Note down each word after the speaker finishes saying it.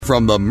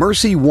from the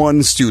Mercy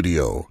One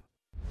studio.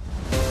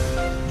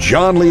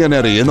 John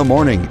Leonetti in the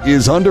Morning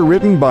is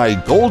underwritten by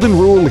Golden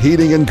Rule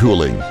Heating and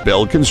Cooling,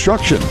 Bell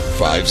Construction,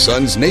 Five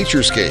Sons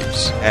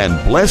Naturescapes, and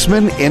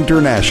Blessman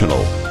International.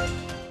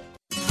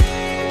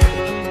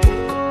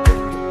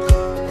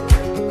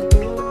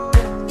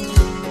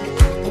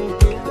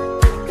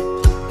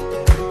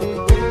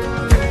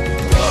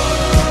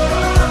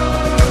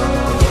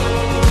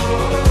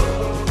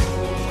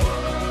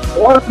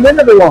 Welcome in,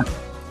 everyone.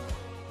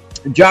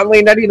 John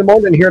Leonetti in the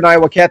Morning here at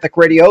Iowa Catholic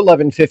Radio,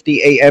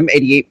 1150 AM,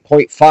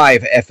 88.5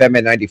 FM,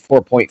 and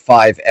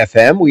 94.5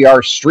 FM. We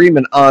are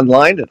streaming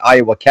online at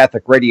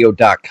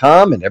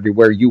iowacatholicradio.com and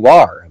everywhere you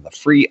are on the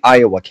free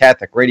Iowa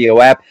Catholic Radio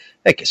app.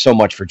 Thank you so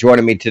much for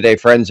joining me today,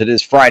 friends. It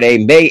is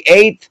Friday, May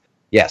 8th.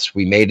 Yes,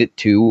 we made it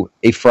to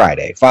a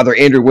Friday. Father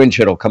Andrew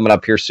Winchittle coming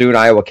up here soon,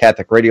 Iowa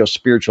Catholic Radio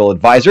spiritual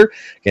advisor.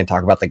 Going to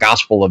talk about the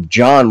Gospel of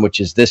John,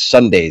 which is this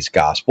Sunday's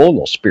Gospel. A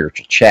little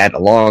spiritual chat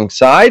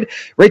alongside.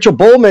 Rachel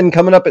Bowman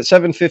coming up at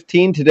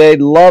 7:15 today.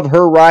 Love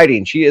her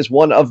writing. She is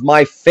one of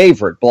my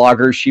favorite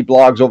bloggers. She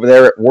blogs over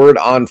there at Word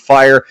on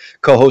Fire,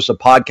 co-hosts a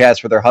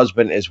podcast with her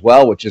husband as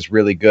well, which is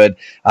really good.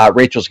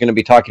 Rachel's going to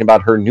be talking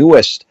about her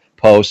newest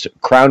post,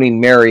 Crowning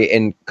Mary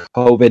in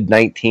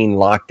COVID-19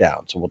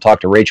 lockdown. So we'll talk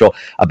to Rachel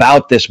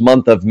about this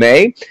month of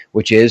May,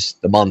 which is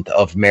the month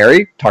of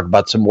Mary. Talk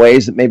about some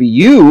ways that maybe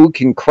you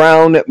can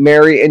crown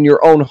Mary in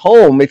your own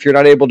home if you're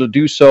not able to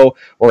do so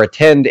or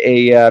attend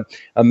a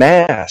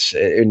mass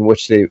in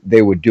which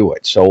they would do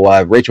it.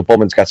 So Rachel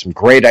Bowman's got some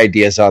great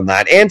ideas on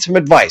that and some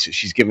advice that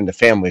she's giving to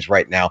families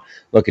right now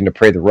looking to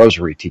pray the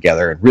rosary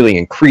together and really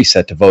increase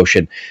that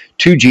devotion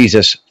to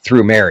Jesus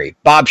through Mary.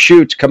 Bob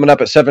Schutz coming up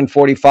at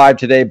 7:45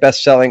 today,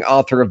 best-selling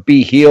author of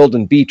Be Healed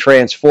and Be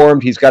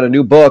Transformed. He's got a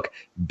new book,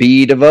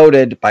 Be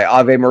Devoted, by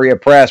Ave Maria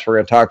Press. We're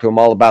going to talk to him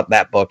all about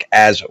that book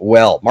as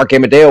well. Mark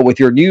Amadeo with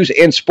your news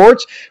and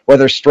sports,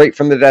 whether straight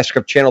from the desk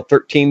of Channel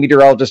 13,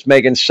 meteorologist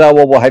Megan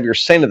Selwell will have your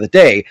saint of the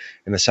day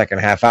in the second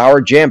half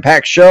hour.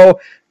 Jam-packed show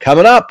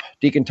coming up.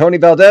 Deacon Tony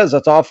Valdez,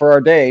 let's offer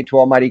our day to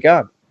Almighty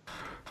God.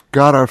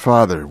 God our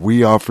Father,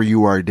 we offer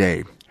you our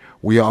day.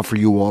 We offer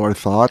you all our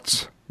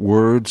thoughts,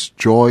 words,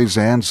 joys,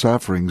 and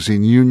sufferings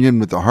in union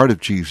with the heart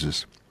of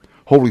Jesus.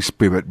 Holy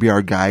Spirit, be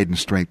our guide and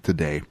strength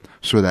today,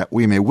 so that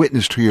we may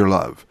witness to your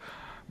love.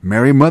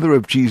 Mary, Mother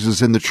of Jesus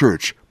in the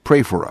Church,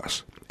 pray for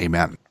us.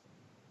 Amen.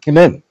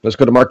 Amen. Let's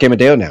go to Mark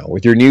Amadeo now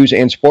with your news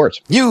and sports.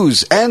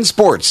 News and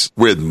sports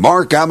with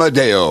Mark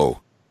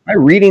Amadeo. Am I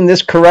reading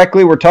this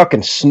correctly? We're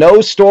talking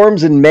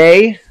snowstorms in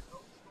May?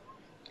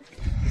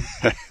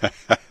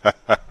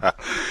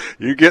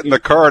 You're getting the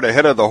cart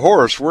ahead of the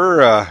horse.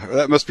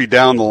 That must be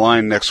down the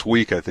line next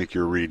week, I think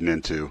you're reading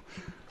into.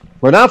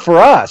 Well, not for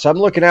us. I'm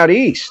looking out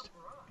east.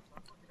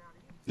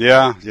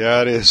 Yeah,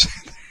 it is.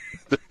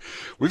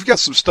 We've got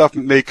some stuff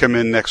that may come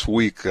in next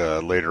week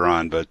later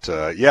on, but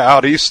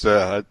out east,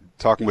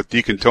 talking with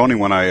Deacon Tony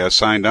when I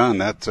signed on,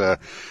 that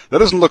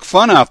doesn't look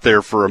fun out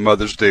there for a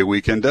Mother's Day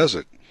weekend, does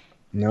it?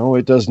 No,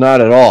 it does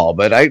not at all.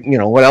 But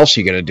what else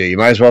are you going to do? You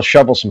might as well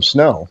shovel some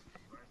snow.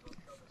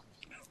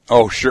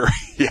 Oh, sure.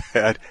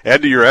 Yeah,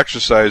 add to your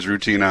exercise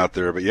routine out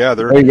there. But yeah,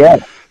 they're going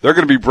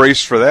to be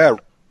braced for that.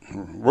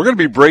 We're going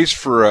to be braced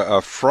for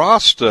a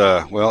frost,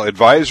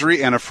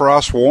 advisory and a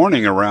frost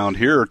warning around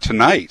here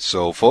tonight.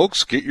 So,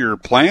 folks, get your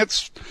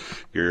plants,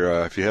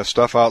 if you have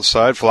stuff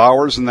outside,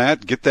 flowers and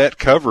that, get that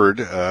covered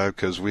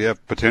because we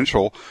have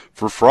potential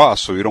for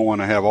frost. So you don't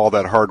want to have all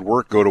that hard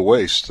work go to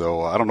waste.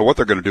 So I don't know what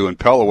they're going to do in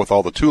Pella with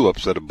all the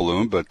tulips that have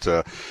bloomed, but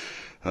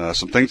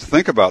some things to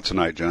think about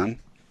tonight, John.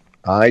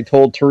 I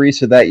told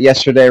Teresa that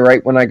yesterday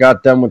right when I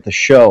got done with the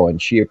show,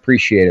 and she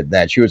appreciated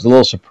that. She was a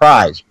little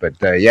surprised, but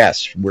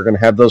yes, we're going to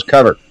have those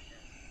covered.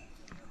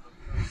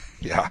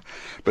 Yeah,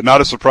 but not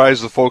a surprise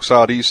to the folks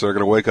out east. They're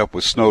going to wake up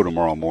with snow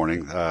tomorrow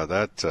morning.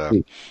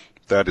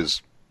 That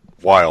is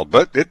wild,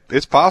 but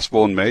it's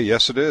possible in May.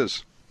 Yes, it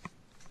is.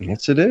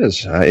 Yes, it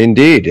is.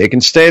 Indeed. It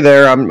can stay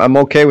there. I'm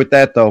okay with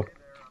that, though.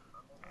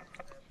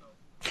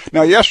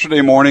 Now,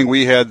 yesterday morning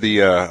we had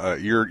the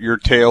your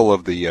tale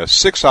of the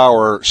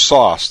 6-hour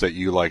sauce that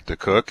you like to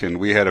cook, and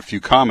we had a few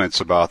comments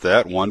about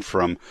that. One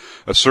from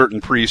a certain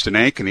priest in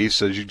Ankeny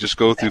says you just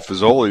go through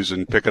Fazoli's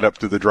and pick it up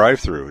through the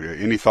drive-through.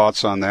 Any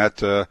thoughts on that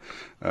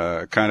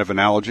kind of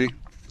analogy?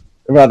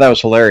 Well, that was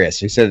hilarious.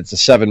 He said it's a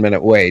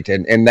 7-minute wait,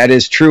 and that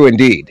is true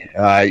indeed.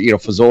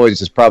 Fazoli's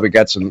has probably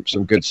got some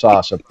good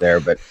sauce up there,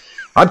 but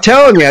I'm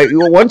telling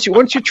you, once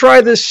you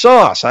try this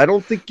sauce, I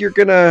don't think you're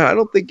gonna.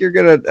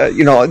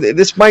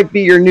 This might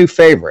be your new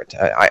favorite.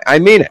 I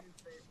mean it.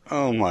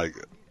 Oh my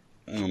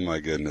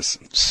goodness!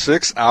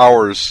 6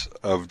 hours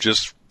of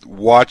just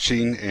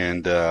watching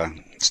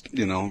and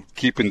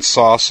keeping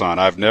sauce on.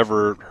 I've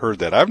never heard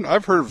that.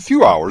 I've heard a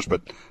few hours,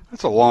 but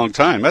that's a long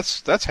time.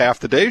 That's half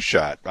the day's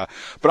shot. But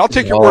I'll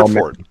take your word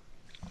for it.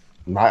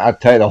 I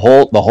tell you, the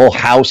whole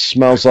house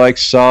smells like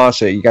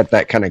sauce. You got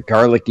that kind of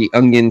garlicky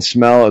onion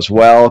smell as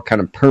well,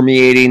 kind of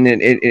permeating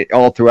it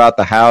all throughout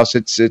the house.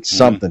 It's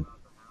something.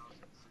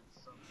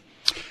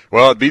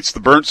 Well, it beats the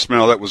burnt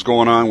smell that was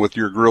going on with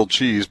your grilled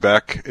cheese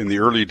back in the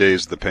early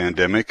days of the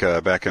pandemic,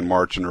 back in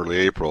March and early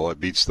April. It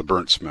beats the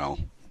burnt smell.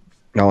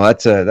 No,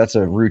 that's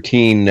a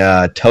routine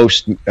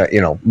toast,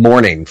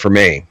 morning for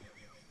me.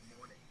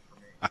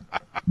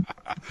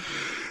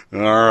 All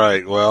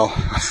right. Well,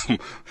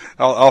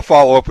 I'll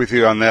follow up with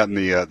you on that in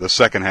the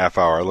second half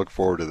hour. I look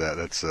forward to that.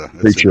 That's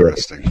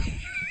interesting.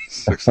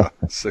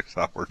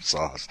 6-hour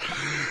sauce.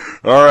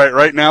 All right,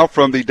 right now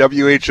from the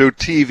WHO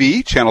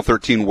TV, Channel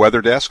 13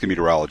 Weather Desk,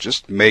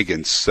 meteorologist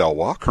Megan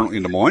Selwa, currently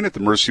in Des Moines at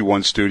the Mercy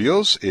One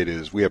Studios.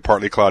 We have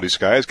partly cloudy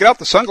skies. Get out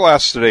the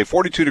sunglasses today,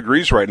 42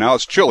 degrees right now.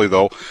 It's chilly,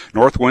 though.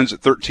 North winds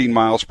at 13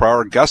 miles per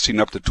hour,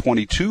 gusting up to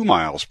 22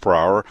 miles per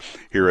hour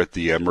here at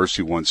the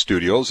Mercy One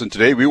Studios. And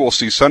today we will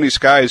see sunny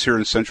skies here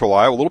in central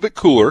Iowa, a little bit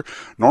cooler.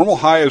 Normal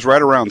high is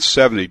right around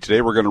 70.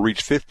 Today we're going to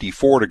reach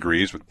 54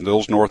 degrees.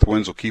 Those north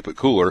winds will keep it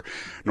cooler.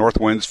 North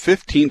winds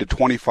 15 to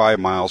 25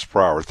 miles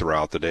per hour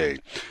throughout the day.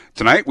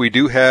 Tonight, we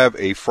do have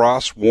a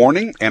frost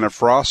warning and a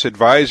frost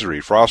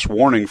advisory. Frost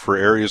warning for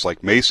areas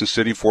like Mason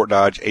City, Fort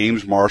Dodge,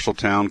 Ames,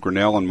 Marshalltown,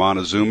 Grinnell, and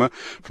Montezuma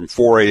from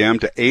 4 a.m.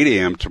 to 8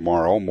 a.m.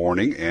 tomorrow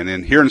morning. And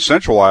then here in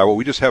central Iowa,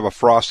 we just have a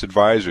frost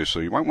advisory, so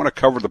you might want to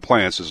cover the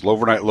plants as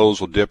overnight lows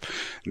will dip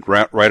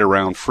right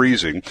around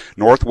freezing.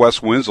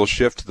 Northwest winds will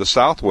shift to the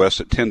southwest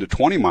at 10 to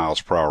 20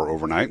 miles per hour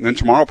overnight. And then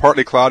tomorrow,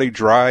 partly cloudy,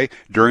 dry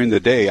during the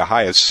day, a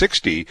high of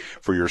 60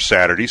 for your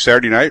Saturday.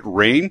 Saturday night,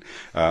 rain,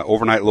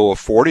 overnight low of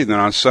 40. And then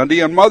on Sunday,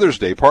 on Mother's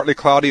Day, partly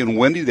cloudy and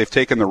windy. They've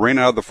taken the rain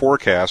out of the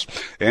forecast,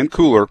 and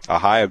cooler, a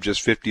high of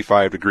just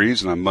 55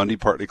 degrees, and on Monday,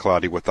 partly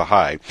cloudy with a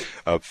high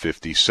of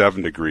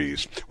 57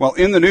 degrees. Well,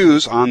 in the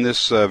news on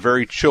this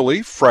very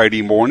chilly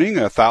Friday morning,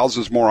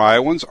 thousands more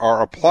Iowans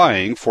are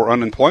applying for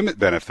unemployment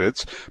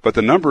benefits, but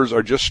the numbers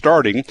are just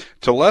starting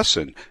to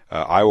lessen.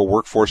 Iowa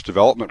Workforce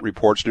Development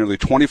reports nearly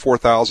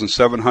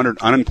 24,700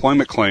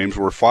 unemployment claims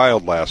were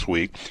filed last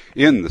week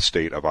in the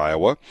state of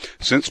Iowa.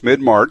 Since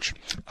mid-March,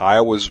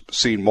 Iowa's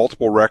seen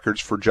multiple records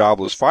for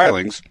jobless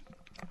filings,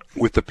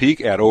 with the peak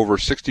at over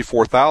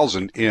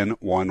 64,000 in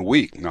 1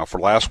 week. Now, for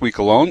last week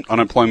alone,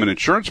 unemployment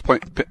insurance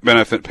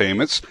benefit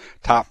payments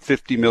topped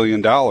 $50 million.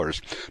 Now,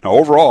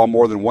 overall,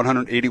 more than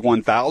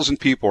 181,000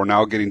 people are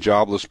now getting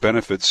jobless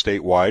benefits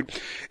statewide.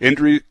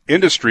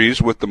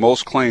 Industries with the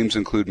most claims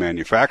include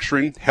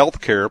manufacturing,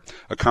 healthcare,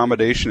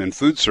 accommodation and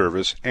food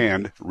service,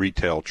 and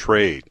retail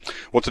trade.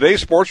 Well, today's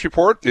sports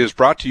report is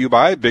brought to you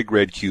by Big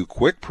Red Q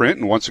Quick Print,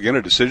 and once again,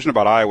 a decision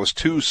about Iowa's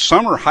two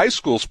summer high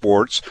school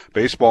sports,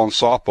 baseball and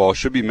softball,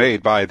 should be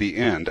made by the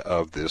end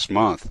of this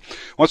month.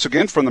 Once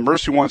again, from the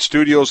Mercy One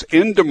Studios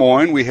in Des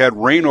Moines, we had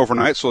rain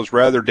overnight, so it's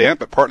rather damp,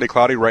 but partly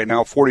cloudy right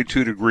now,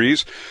 42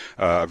 degrees,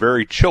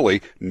 very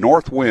chilly.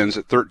 North winds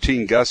at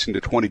 13, gusting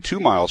to 22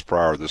 miles per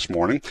hour this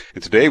morning.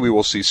 And today we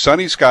will see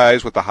sunny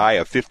skies with a high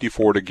of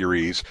 54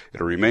 degrees.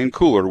 It'll remain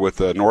cooler with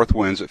north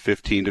winds at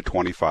 15 to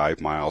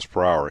 25 miles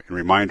per hour. And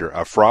reminder,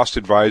 a frost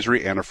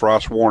advisory and a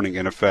frost warning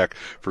in effect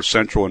for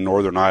central and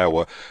northern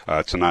Iowa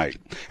tonight.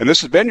 And this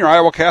has been your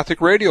Iowa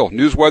Catholic Radio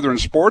News, Weather, and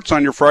Sports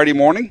on your Friday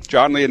morning.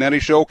 John Leonetti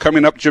Show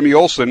coming up, Jimmy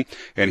Olson,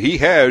 and he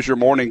has your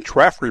morning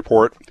traffic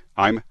report.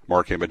 I'm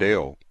Mark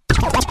Amadeo.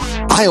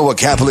 Iowa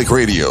Catholic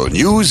Radio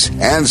News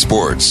and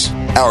Sports.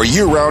 Our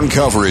year-round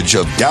coverage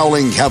of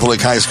Dowling Catholic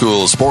High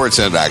School sports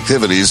and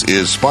activities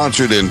is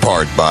sponsored in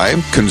part by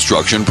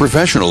Construction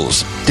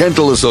Professionals,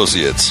 Dental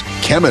Associates,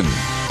 Kemen,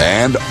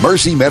 and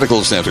Mercy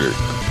Medical Center.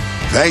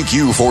 Thank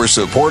you for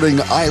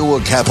supporting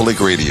Iowa Catholic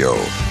Radio,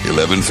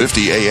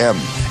 1150 AM,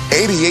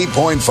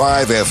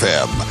 88.5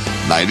 FM,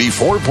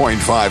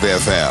 94.5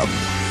 FM,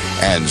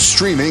 and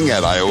streaming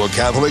at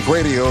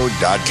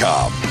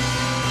iowacatholicradio.com.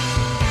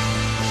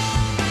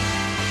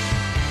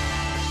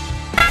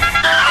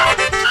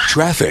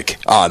 Traffic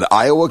on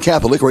Iowa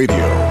Catholic Radio.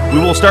 We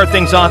will start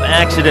things off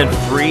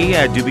accident-free.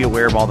 Do be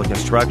aware of all the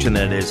construction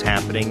that is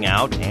happening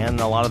out and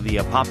a lot of the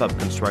pop-up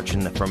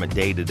construction from a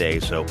day-to-day.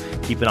 So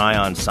keep an eye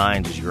on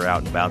signs as you're out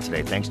and about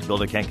today. Thanks to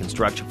Builder Kent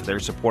Construction for their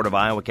support of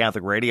Iowa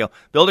Catholic Radio.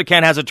 Builder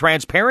Kent has a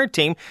transparent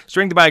team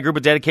strengthened by a group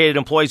of dedicated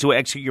employees who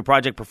execute your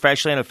project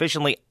professionally and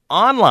efficiently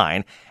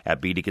online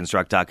at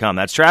bdconstruct.com.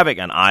 That's traffic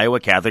on Iowa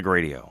Catholic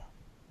Radio.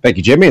 Thank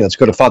you, Jimmy. Let's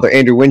go to Father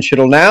Andrew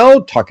Winchittle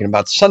now, talking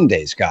about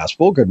Sunday's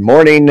Gospel. Good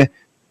morning,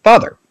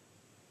 Father.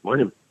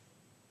 Morning.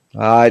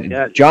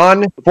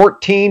 John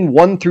 14,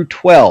 1 through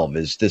 12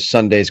 is this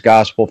Sunday's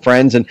Gospel,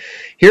 friends. And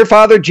here,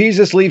 Father,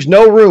 Jesus leaves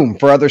no room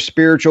for other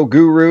spiritual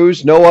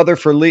gurus, no other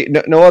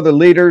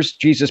leaders.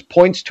 Jesus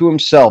points to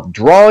himself,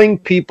 drawing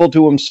people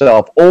to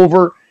himself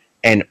over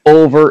and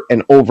over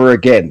and over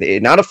again.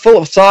 Not a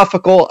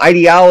philosophical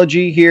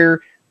ideology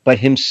here, but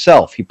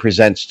himself he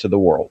presents to the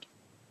world.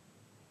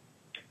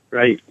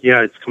 Right.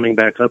 Yeah, it's coming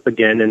back up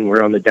again, and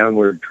we're on the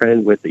downward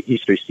trend with the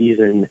Easter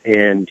season,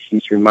 and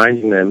he's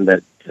reminding them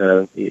that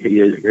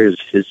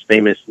here's his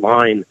famous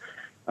line,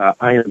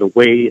 I am the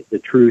way, the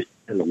truth,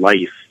 and the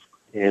life.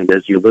 And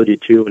as you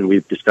alluded to and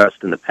we've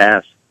discussed in the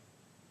past,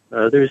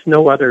 there's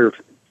no other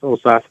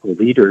philosophical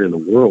leader in the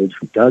world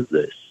who does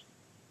this.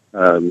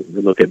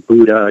 Look at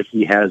Buddha.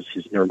 He has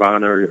his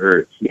nirvana,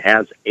 or he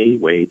has a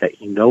way that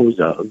he knows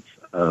of,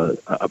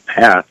 a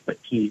path, but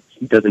he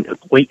doesn't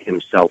equate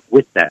himself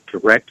with that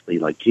directly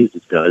like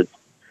Jesus does.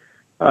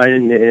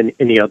 And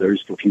any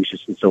others,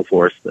 Confucius and so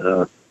forth,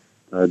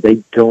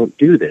 they don't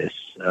do this.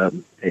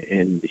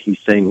 And he's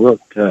saying,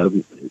 look,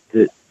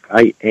 that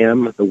I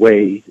am the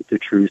way, the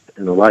truth,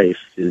 and the life.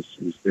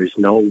 There's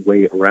no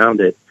way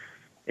around it.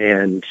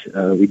 And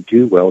we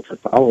do well to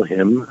follow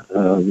him.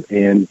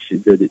 And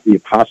the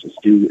apostles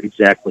do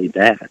exactly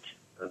that.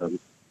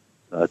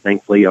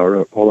 Thankfully,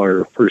 all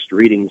our first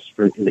readings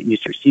in the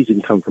Easter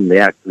season come from the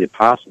Acts of the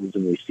Apostles,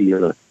 and we see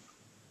in the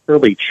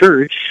early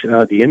church,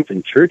 the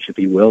infant church, if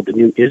you will, the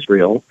new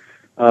Israel,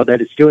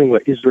 that is doing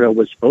what Israel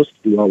was supposed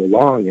to do all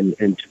along,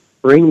 and to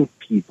bring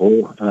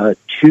people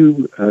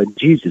to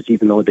Jesus,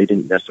 even though they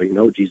didn't necessarily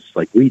know Jesus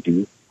like we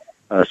do,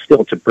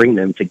 still to bring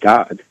them to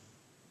God,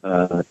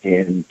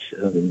 and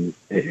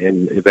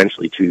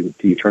eventually to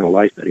the eternal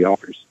life that he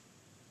offers.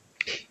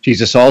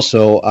 Jesus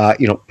also,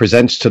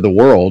 presents to the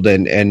world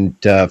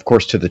and of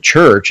course to the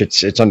church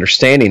its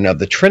understanding of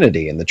the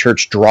Trinity, and the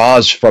church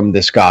draws from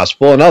this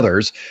gospel and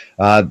others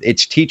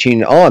its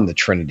teaching on the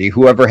Trinity.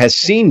 Whoever has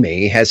seen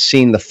me has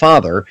seen the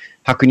Father.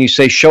 How can you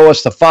say, "Show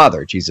us the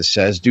Father"? Jesus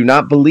says, Do you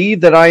not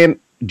believe that I am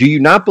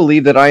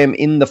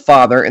in the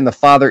Father, and the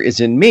Father is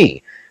in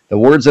me? The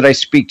words that I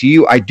speak to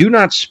you, I do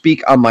not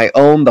speak on my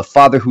own. The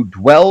Father who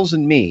dwells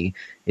in me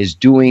is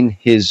doing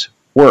his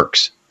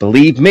works.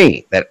 Believe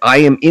me that I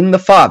am in the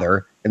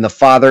Father, and the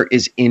Father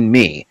is in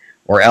me,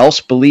 or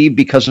else believe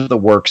because of the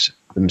works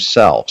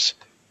themselves.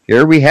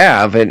 Here we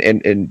have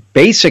an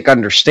basic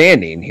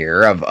understanding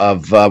here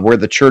of where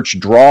the church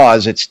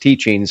draws its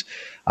teachings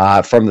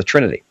from the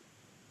Trinity.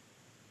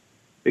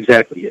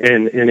 Exactly,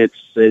 and it's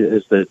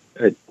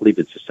I believe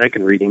it's the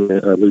second reading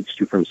that alludes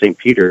to from St.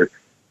 Peter.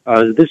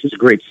 This is a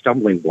great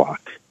stumbling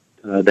block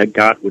that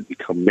God would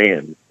become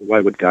man.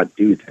 Why would God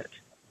do that?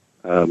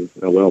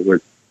 Well,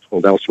 we're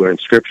told elsewhere in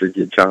Scripture,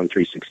 John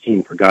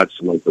 3:16, for God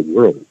so loved the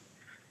world.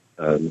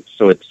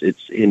 So it's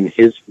in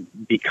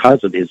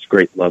because of his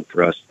great love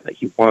for us that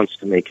he wants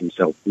to make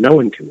himself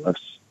known to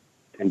us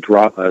and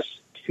draw us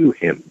to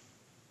him.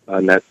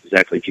 And that's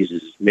exactly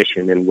Jesus'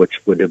 mission, and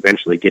which would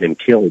eventually get him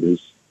killed is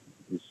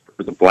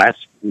for the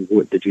blasphemy,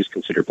 what the Jews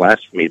consider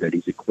blasphemy, that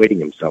he's equating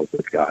himself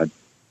with God.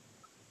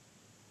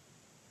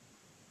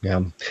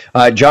 Yeah.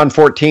 John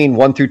 14,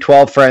 1 through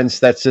 12,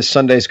 friends, that's this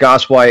Sunday's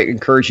gospel. I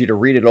encourage you to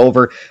read it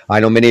over. I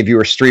know many of you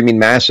are streaming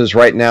masses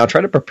right now. Try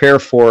to prepare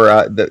for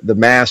the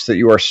mass that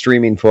you are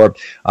streaming for.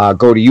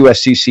 Go to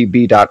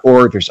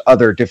usccb.org. There's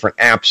other different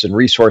apps and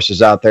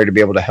resources out there to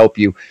be able to help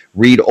you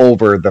read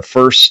over the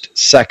first,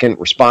 second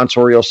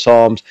responsorial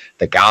psalms,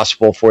 the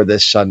gospel for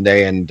this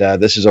Sunday, and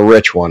this is a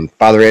rich one.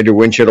 Father Andrew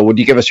Winchell, would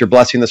you give us your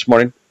blessing this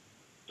morning?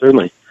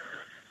 Certainly.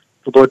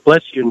 The Lord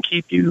bless you and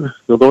keep you.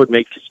 The Lord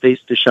make his face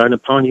to shine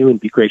upon you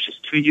and be gracious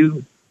to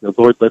you. The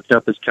Lord lift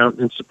up his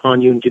countenance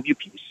upon you and give you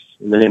peace.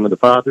 In the name of the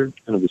Father,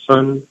 and of the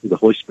Son, and of the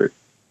Holy Spirit.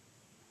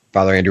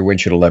 Father Andrew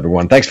Winchell,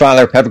 everyone. Thanks,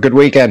 Father. Have a good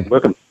weekend.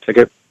 Welcome. Take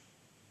care.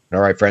 All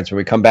right, friends, when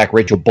we come back,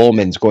 Rachel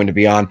Bullman's going to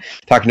be on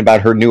talking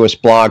about her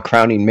newest blog,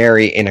 Crowning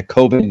Mary in a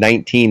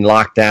COVID-19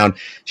 Lockdown.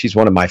 She's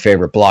one of my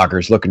favorite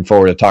bloggers. Looking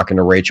forward to talking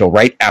to Rachel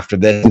right after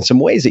this, and some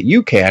ways that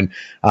you can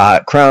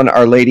crown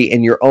Our Lady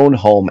in your own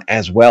home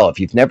as well. If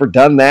you've never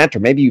done that, or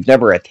maybe you've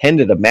never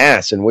attended a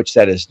Mass in which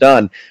that is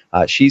done,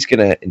 she's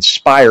going to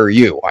inspire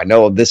you. I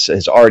know this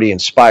has already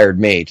inspired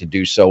me to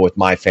do so with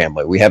my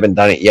family. We haven't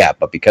done it yet,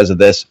 but because of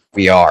this,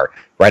 we are.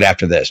 Right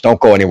after this. Don't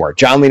go anywhere.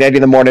 John Leonetti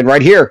in the morning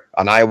right here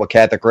on Iowa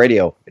Catholic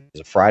Radio. It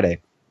is a Friday.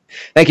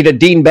 Thank you to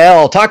Dean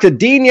Bell. Talked to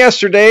Dean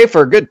yesterday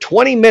for a good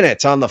 20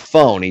 minutes on the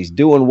phone. He's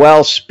doing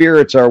well.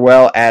 Spirits are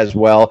well as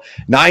well.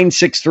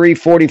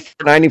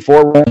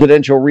 963-4494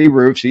 residential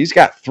re-roofs. He's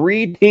got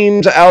 3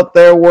 teams out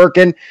there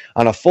working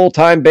on a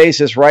full-time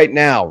basis right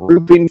now.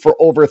 Roofing for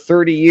over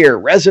 30 years.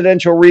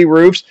 Residential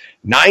re-roofs.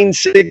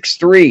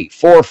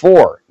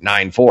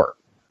 963-4494.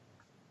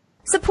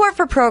 Support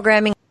for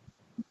programming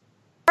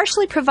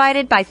partially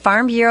provided by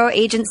Farm Bureau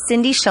agent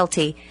Cindy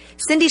Schulte.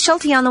 Cindy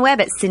Schulte on the web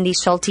at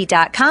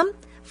cindyschulte.com,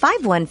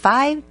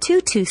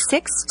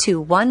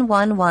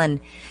 515-226-2111.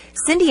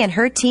 Cindy and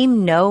her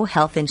team know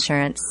health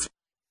insurance.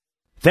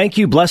 Thank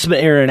you, Blessman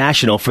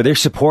International, for their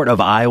support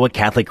of Iowa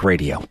Catholic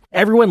Radio.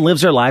 Everyone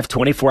lives their life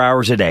 24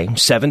 hours a day,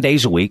 7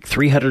 days a week,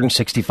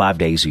 365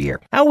 days a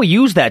year. How we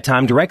use that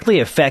time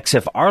directly affects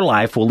if our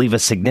life will leave a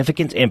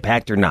significant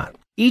impact or not.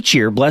 Each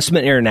year,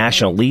 Blessman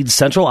International leads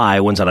Central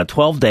Iowans on a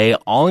 12-day,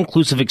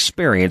 all-inclusive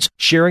experience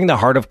sharing the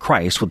heart of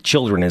Christ with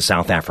children in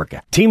South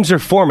Africa. Teams are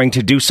forming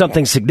to do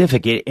something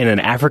significant in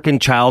an African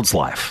child's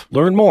life.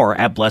 Learn more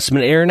at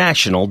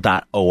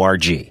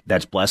blessmaninternational.org.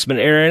 That's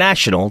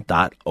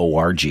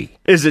blessmaninternational.org.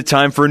 Is it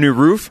time for a new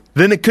roof?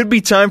 Then it could be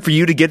time for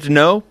you to get to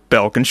know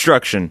Bell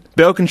Construction.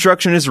 Bell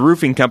Construction is a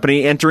roofing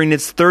company entering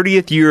its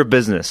 30th year of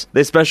business.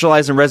 They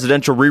specialize in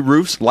residential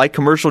re-roofs, light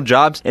commercial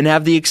jobs, and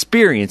have the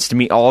experience to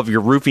meet all of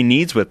your roofing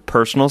needs with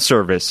personal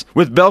service.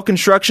 With Bell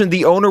Construction,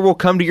 the owner will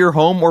come to your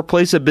home or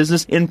place of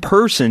business in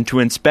person to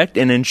inspect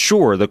and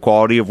ensure the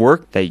quality of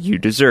work that you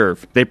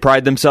deserve. They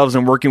pride themselves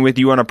in working with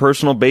you on a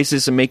personal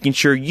basis and making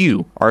sure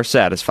you are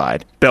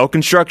satisfied. Bell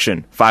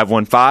Construction,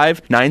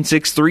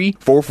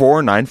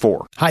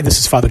 515-963-4494. Hi, this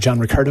is Father John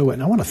Ricardo,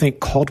 and I want to thank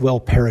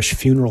Caldwell Parish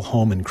Funeral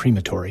Home and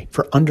Crematory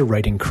for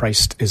underwriting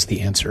Christ is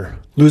the Answer.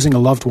 Losing a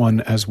loved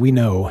one, as we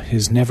know,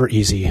 is never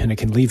easy, and it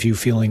can leave you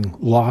feeling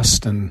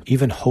lost and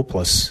even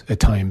hopeless at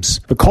times.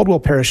 But Caldwell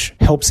Parish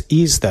helps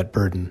ease that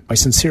burden by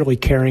sincerely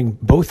caring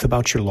both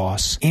about your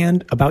loss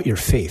and about your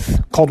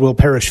faith. Caldwell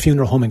Parish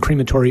Funeral Home and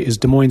Crematory is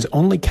Des Moines'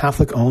 only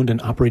Catholic-owned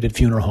and operated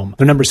funeral home.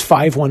 Their number is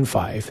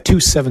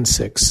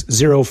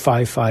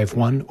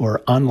 515-276-0551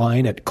 or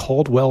online at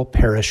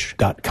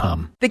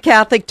caldwellparish.com. The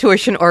Catholic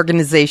Tuition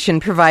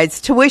Organization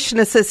provides tuition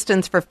assistance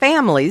for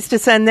families to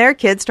send their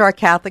kids to our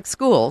Catholic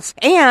schools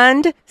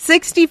and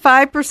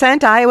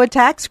 65% Iowa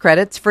tax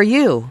credits for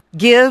you.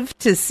 Give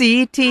to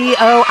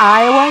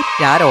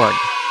ctoiowa.org.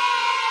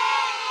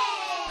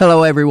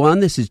 Hello, everyone.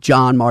 This is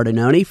John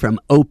Martinoni from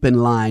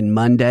Open Line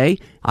Monday.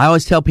 I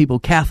always tell people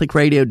Catholic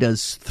radio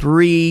does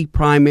three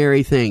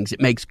primary things. It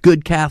makes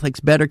good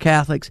Catholics better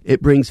Catholics,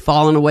 it brings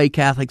fallen away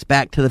Catholics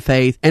back to the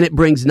faith, and it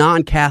brings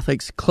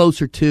non-Catholics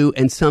closer to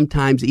and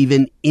sometimes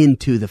even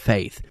into the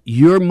faith.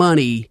 Your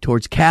money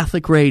towards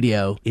Catholic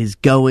radio is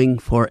going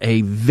for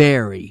a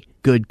very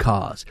good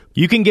cause.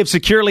 You can give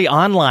securely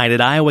online at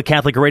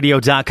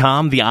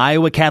iowacatholicradio.com, the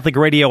Iowa Catholic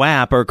Radio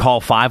app, or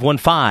call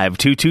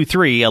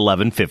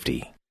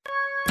 515-223-1150.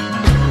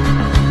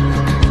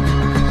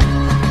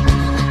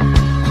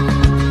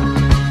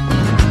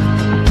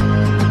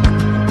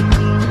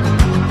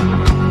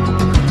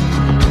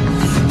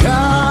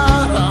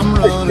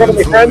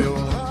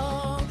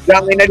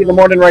 John Leonetti in the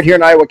morning right here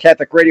on Iowa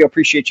Catholic Radio.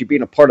 Appreciate you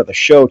being a part of the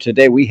show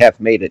today. We have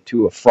made it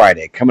to a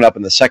Friday. Coming up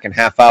in the second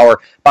half hour,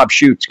 Bob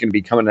Schuetz going to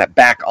be coming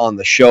back on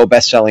the show.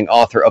 Best-selling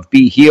author of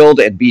Be Healed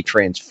and Be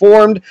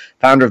Transformed,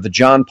 founder of the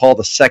John Paul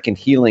II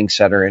Healing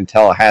Center in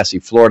Tallahassee,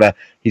 Florida.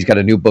 He's got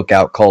a new book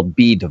out called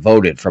Be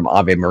Devoted from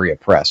Ave Maria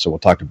Press. So we'll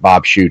talk to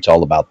Bob Schuetz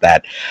all about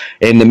that.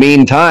 In the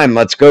meantime,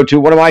 let's go to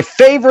one of my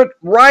favorite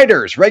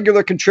writers,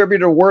 regular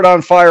contributor, Word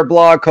on Fire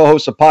blog,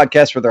 co-host a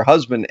podcast with her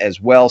husband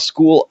as well,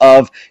 School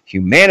of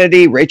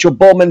Humanity, Rachel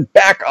Bullman,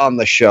 back on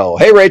the show.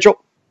 Hey,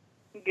 Rachel.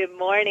 Good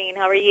morning.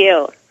 How are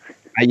you?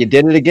 You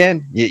did it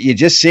again. You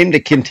just seem to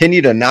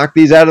continue to knock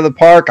these out of the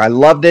park. I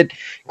loved it.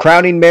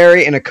 Crowning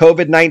Mary in a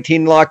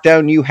COVID-19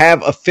 lockdown. You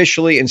have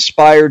officially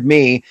inspired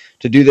me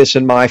to do this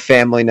in my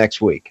family next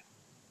week.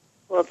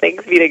 Well,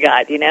 thanks be to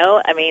God.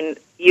 I mean,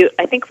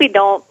 I think we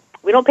don't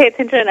pay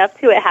attention enough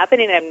to it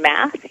happening en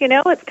masse.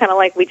 It's kind of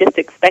like we just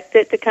expect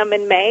it to come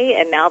in May,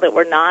 and now that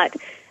we're not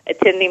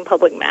attending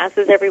public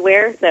masses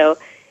everywhere, so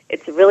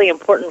it's really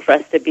important for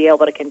us to be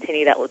able to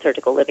continue that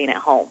liturgical living at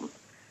home.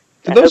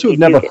 For those who have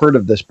never heard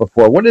of this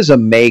before, what is a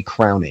May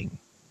crowning?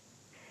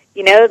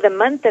 The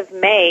month of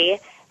May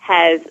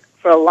has,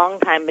 for a long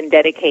time, been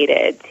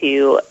dedicated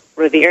to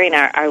revering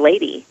Our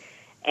Lady.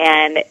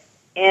 And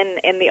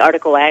in the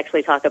article, I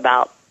actually talk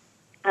about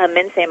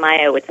Mensae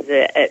Maia, which is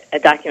a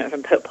document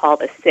from Pope Paul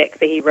VI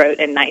that he wrote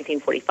in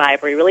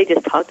 1945, where he really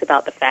just talked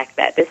about the fact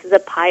that this is a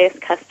pious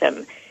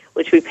custom,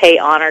 which we pay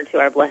honor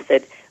to our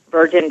Blessed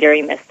Virgin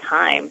during this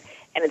time.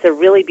 And it's a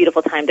really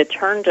beautiful time to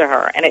turn to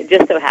her. And it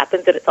just so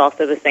happens that it's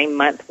also the same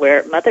month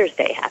where Mother's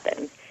Day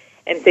happens.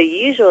 And so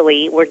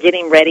usually we're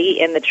getting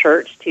ready in the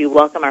church to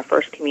welcome our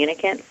first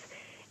communicants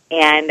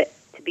and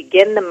to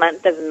begin the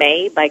month of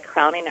May by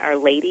crowning Our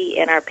Lady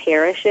in our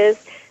parishes.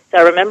 So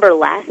I remember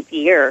last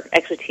year,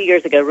 actually 2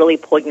 years ago, really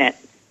poignant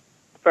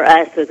for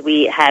us was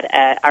we had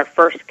our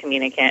first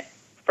communicant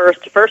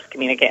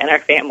in our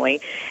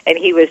family, and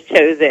he was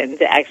chosen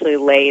to actually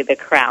lay the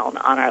crown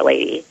on Our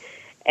Lady.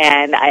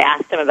 And I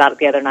asked him about it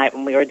the other night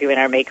when we were doing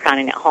our May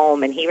crowning at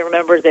home, and he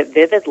remembers it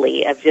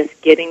vividly of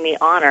just getting the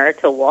honor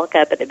to walk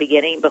up at the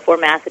beginning, before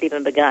Mass had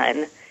even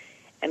begun,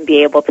 and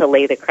be able to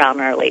lay the crown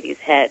on Our Lady's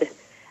head.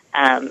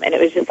 And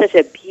it was just such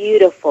a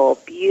beautiful,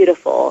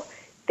 beautiful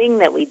thing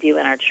that we do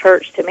in our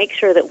church to make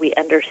sure that we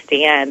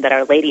understand that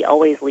Our Lady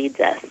always leads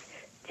us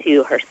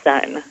to her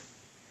Son.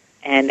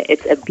 And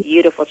it's a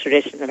beautiful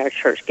tradition that our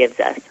church gives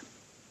us.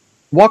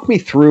 Walk me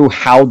through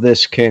how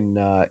this can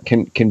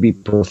be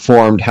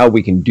performed, how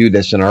we can do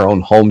this in our own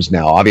homes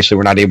now. Obviously,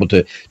 we're not able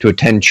to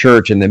attend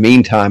church in the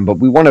meantime, but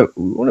we want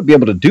to be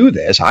able to do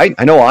this. I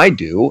know I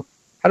do.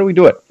 How do we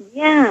do it?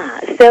 Yeah,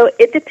 so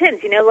it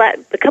depends.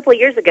 A couple of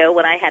years ago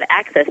when I had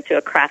access to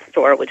a craft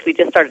store, which we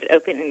just started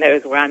opening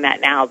those where I'm at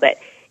now, but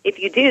if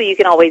you do, you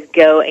can always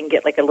go and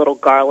get like a little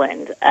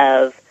garland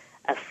of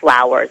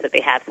flowers that they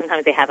have.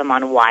 Sometimes they have them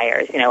on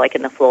wires, like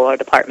in the floral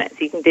department.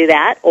 So you can do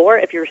that. Or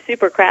if you're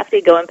super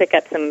crafty, go and pick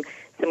up some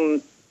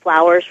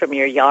flowers from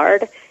your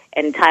yard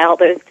and tie all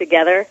those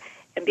together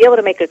and be able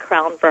to make a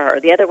crown for her.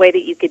 The other way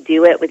that you could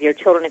do it with your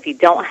children, if you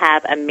don't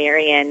have a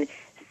Marian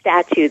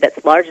statue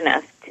that's large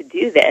enough to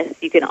do this,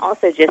 you can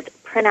also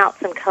just print out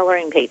some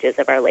coloring pages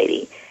of Our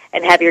Lady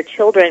and have your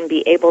children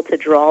be able to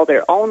draw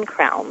their own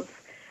crowns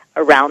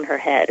around her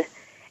head.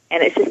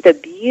 And it's just a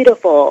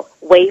beautiful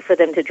way for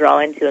them to draw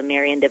into a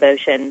Marian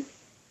devotion.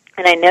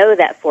 And I know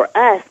that for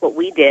us, what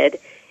we did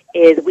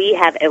is we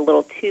have a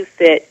little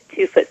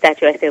 2-foot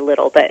statue. I say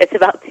little, but it's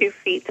about 2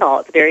 feet tall.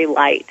 It's very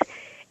light.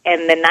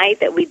 And the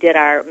night that we did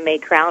our May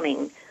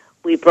crowning,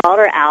 we brought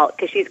her out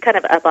because she's kind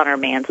of up on our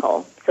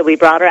mantle. So we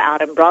brought her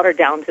out and brought her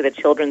down to the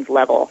children's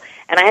level.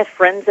 And I have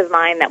friends of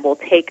mine that will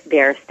take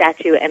their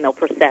statue and they'll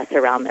process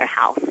around their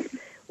house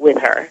with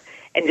her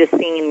and just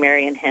singing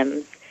Marian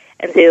hymns.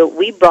 And so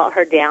we brought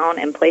her down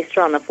and placed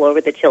her on the floor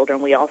with the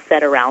children. We all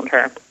sat around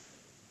her.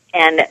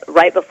 And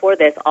right before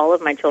this, all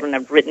of my children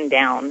have written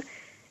down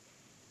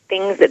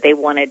things that they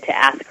wanted to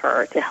ask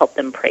her to help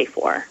them pray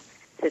for,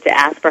 so to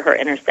ask for her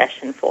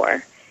intercession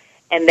for.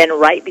 And then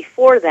right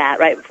before that,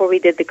 right before we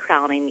did the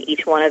crowning,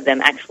 each one of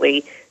them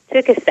actually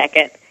took a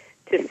second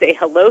to say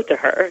hello to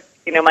her.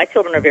 You know, my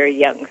children are very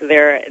young, so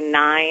they're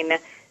 9,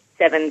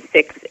 7,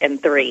 6,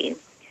 and 3.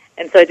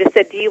 And so I just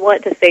said, do you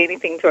want to say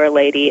anything to Our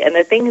Lady? And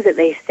the things that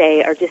they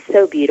say are just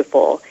so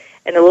beautiful.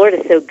 And the Lord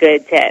is so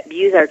good to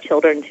use our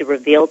children to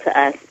reveal to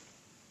us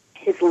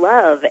His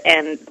love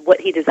and what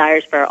He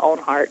desires for our own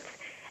hearts.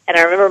 And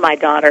I remember my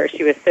daughter,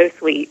 she was so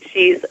sweet.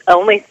 She's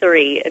only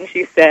 3, and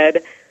she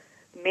said,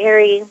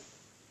 Mary,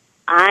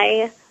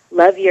 I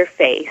love your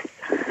face.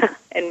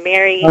 And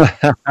Mary,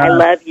 I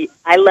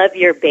love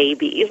your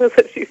baby. That's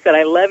what she said.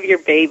 I love your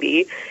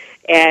baby.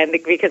 And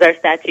because our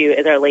statue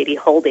is Our Lady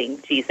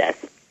holding Jesus.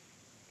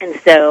 And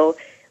so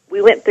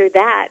we went through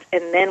that,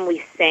 and then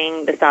we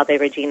sang the Salve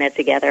Regina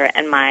together.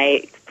 And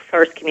my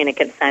first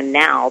communicant son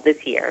now,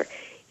 this year,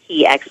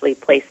 he actually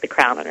placed the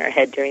crown on her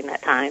head during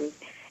that time.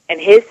 And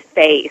his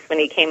face, when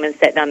he came and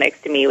sat down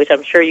next to me, which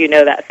I'm sure you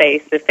know that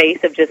face, the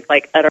face of just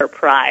like utter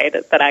pride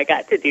that I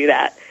got to do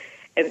that.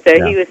 And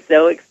so he was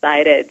so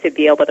excited to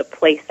be able to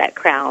place that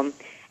crown.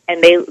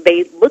 And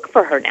they look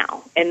for her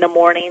now. In the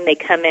morning, they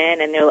come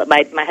in, and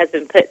my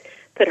husband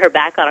put her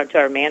back onto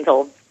our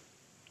mantle.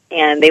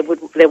 And they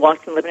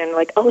walked in the living room and they're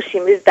like, oh, she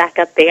moved back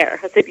up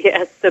there. I said,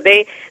 yes. So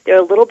they're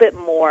a little bit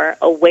more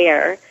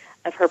aware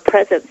of her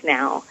presence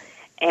now.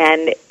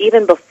 And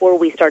even before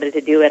we started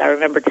to do it, I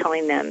remember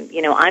telling them,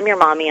 you know, I'm your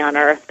mommy on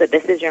earth, but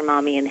this is your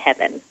mommy in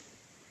heaven.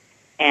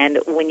 And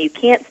when you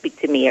can't speak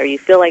to me or you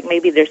feel like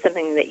maybe there's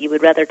something that you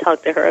would rather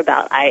talk to her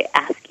about, I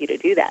ask you to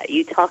do that.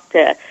 You talk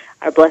to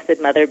our Blessed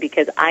Mother,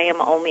 because I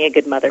am only a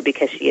good mother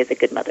because she is a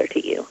good mother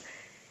to you.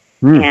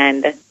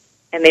 And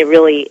they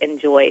really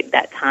enjoyed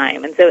that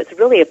time. And so it's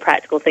really a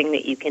practical thing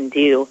that you can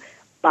do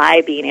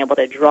by being able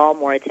to draw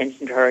more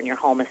attention to her in your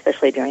home,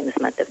 especially during this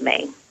month of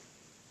May.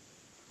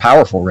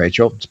 Powerful,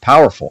 Rachel. It's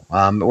powerful.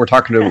 We're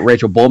talking to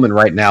Rachel Bullman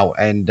right now,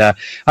 and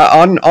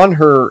on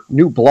her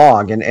new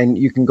blog, and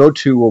you can go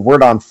to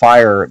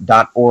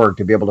wordonfire.org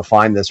to be able to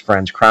find this,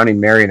 friends.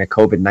 Crowning Mary in a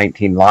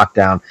COVID-19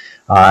 lockdown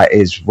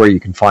is where you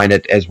can find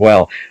it as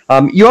well.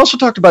 You also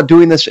talked about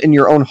doing this in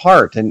your own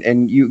heart,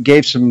 and you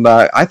gave some,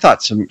 I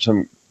thought,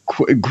 some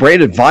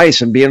great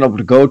advice and being able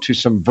to go to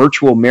some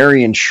virtual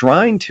Marian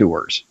shrine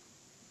tours.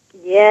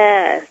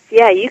 Yes.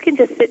 Yeah, you can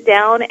just sit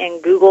down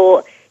and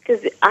Google,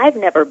 because I've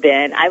never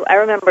been. I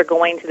remember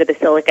going to the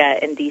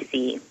Basilica in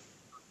D.C.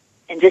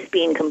 and just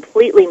being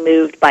completely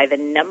moved by the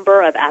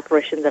number of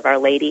apparitions of Our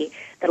Lady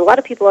that a lot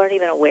of people aren't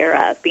even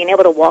aware of, being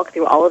able to walk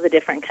through all of the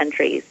different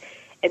countries.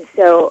 And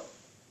so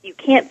you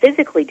can't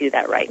physically do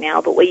that right now,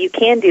 but what you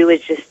can do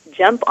is just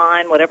jump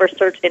on whatever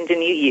search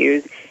engine you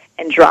use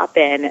and drop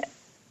in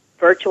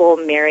virtual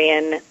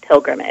Marian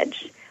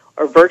pilgrimage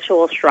or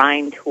virtual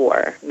shrine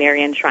tour,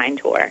 Marian shrine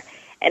tour.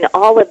 And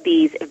all of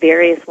these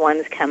various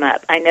ones come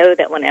up. I know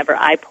that whenever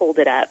I pulled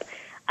it up,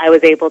 I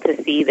was able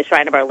to see the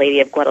Shrine of Our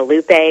Lady of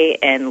Guadalupe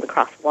in La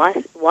Crosse,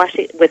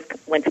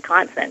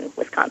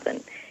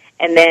 Wisconsin.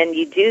 And then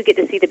you do get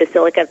to see the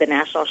Basilica of the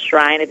National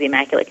Shrine of the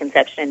Immaculate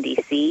Conception in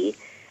D.C.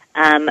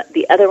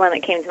 The other one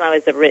that came to mind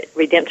was the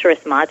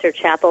Redemptoris Mater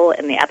Chapel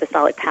in the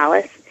Apostolic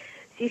Palace.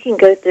 So you can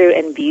go through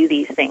and view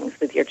these things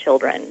with your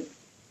children.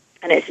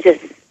 And it's just,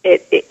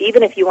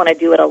 even if you want to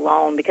do it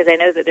alone, because I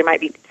know that there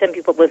might be some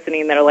people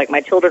listening that are like,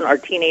 my children are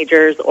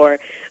teenagers, or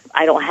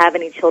I don't have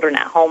any children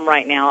at home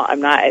right now.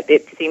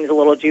 It seems a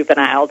little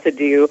juvenile to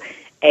do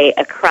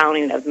a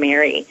crowning of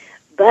Mary.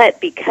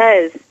 But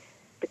because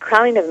the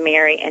crowning of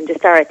Mary and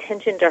just our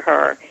attention to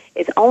her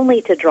is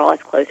only to draw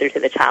us closer to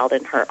the child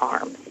in her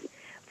arms,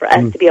 for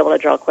us to be able to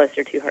draw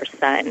closer to her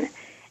son.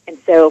 And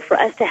so for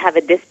us to have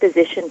a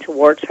disposition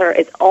towards her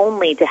is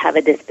only to have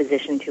a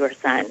disposition to her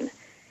son.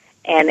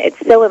 And it's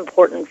so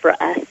important for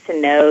us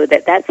to know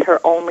that that's her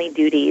only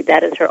duty.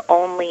 That is her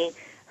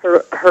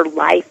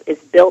life is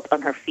built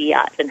on her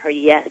fiat and her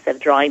yes of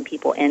drawing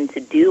people in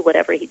to do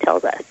whatever he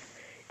tells us.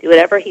 Do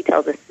whatever he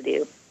tells us to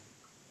do.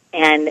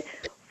 And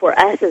for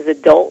us as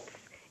adults,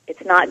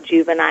 it's not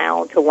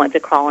juvenile to want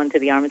to crawl into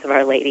the arms of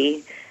Our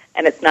Lady,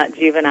 and it's not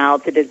juvenile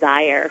to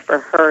desire for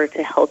her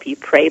to help you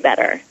pray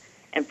better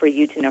and for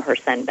you to know her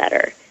son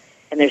better.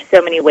 And there's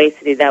so many ways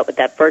to do that with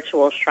that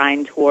virtual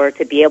shrine tour,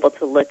 to be able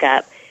to look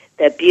up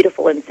the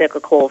beautiful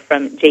encyclical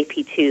from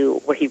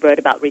JP2 where he wrote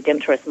about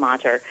Redemptoris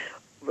Mater,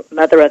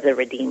 Mother of the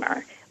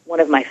Redeemer, one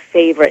of my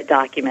favorite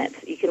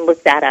documents. You can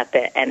look that up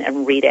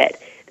and read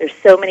it. There's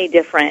so many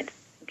different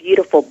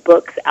beautiful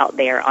books out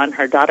there on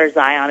her. Daughter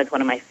Zion is one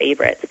of my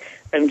favorites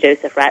from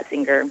Joseph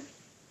Ratzinger,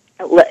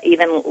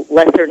 even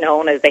lesser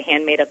known as The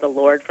Handmaid of the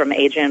Lord from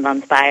Adrian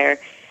von Speyer.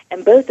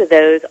 And both of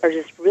those are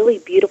just really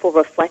beautiful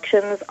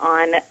reflections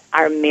on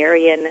our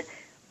Marian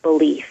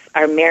belief,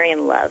 our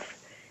Marian love.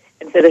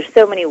 And so there's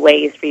so many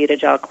ways for you to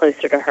draw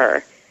closer to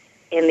her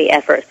in the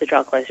efforts to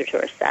draw closer to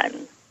her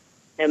son,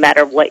 no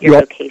matter what your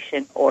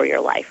vocation or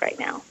your life right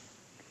now.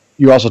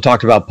 You also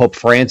talked about Pope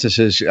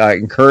Francis's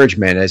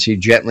encouragement as he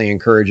gently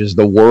encourages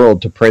the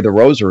world to pray the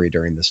rosary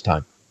during this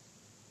time.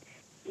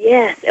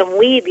 Yes, and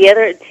the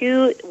other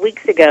 2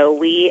 weeks ago,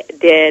 we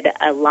did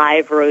a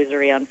live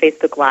rosary on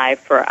Facebook Live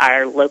for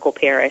our local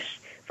parish,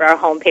 for our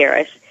home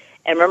parish.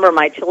 And remember,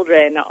 my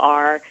children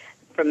are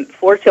from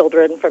 4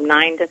 children from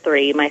 9 to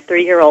 3. My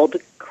 3-year-old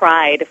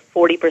cried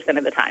 40%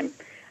 of the time.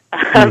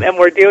 And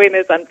we're doing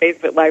this on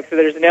Facebook Live, so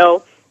there's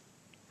no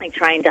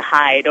trying to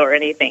hide or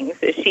anything.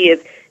 So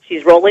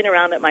she's rolling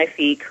around at my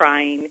feet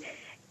crying,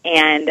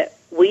 and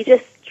we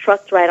just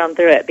trucked right on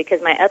through it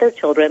because my other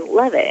children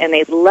love it, and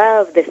they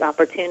love this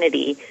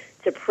opportunity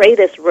to pray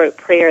this rote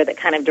prayer that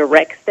kind of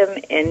directs them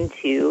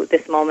into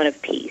this moment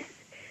of peace.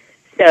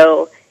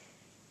 So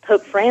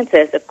Pope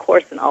Francis, of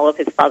course, in all of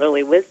his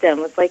fatherly wisdom,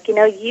 was like,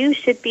 you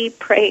should be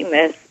praying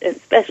this,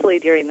 especially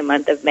during the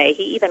month of May.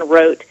 He even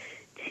wrote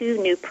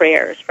 2 new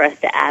prayers for us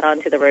to add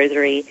on to the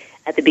rosary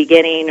at the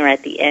beginning or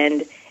at the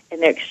end,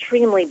 and they're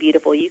extremely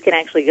beautiful. You can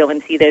actually go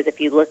and see those if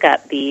you look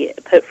up the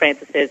Pope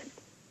Francis's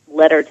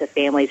letter to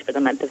families for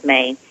the month of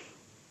May.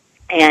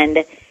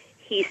 And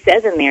he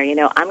says in there,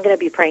 I'm going to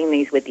be praying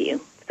these with you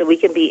so we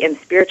can be in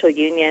spiritual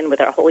union with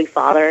our Holy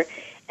Father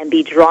and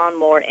be drawn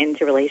more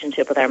into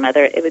relationship with our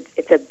mother.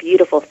 It's a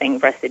beautiful thing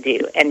for us to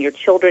do, and your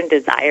children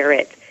desire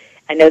it.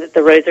 I know that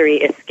the rosary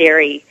is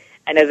scary.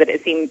 I know that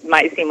it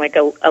might seem like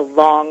a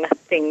long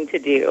thing to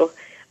do,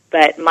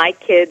 but my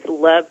kids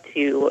love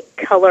to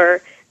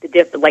color the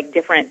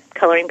different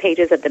coloring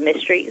pages of the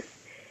mysteries.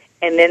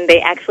 And then they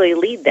actually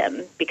lead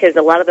them because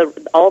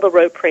all the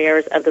rote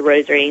prayers of the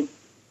rosary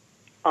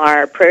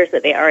are prayers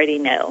that they already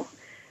know.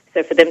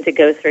 So for them to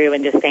go through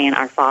and just saying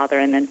Our Father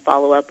and then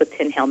follow up with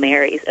 10 Hail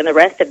Marys. And the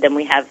rest of them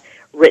we have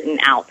written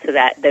out so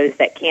that those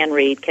that can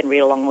read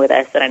along with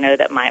us. And I know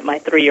that my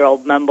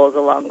 3-year-old mumbles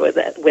along with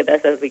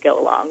us as we go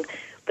along.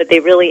 But they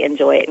really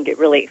enjoy it and get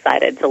really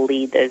excited to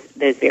lead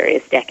those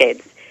various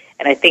decades.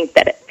 And I think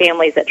that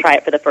families that try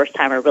it for the first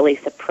time are really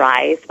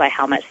surprised by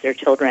how much their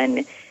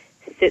children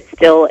sit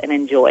still and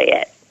enjoy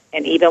it.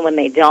 And even when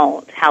they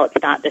don't, how it's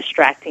not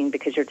distracting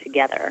because you're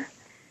together.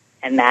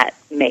 And that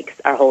makes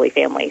our Holy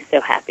Family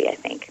so happy, I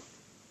think.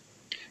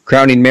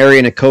 Crowning Mary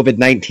in a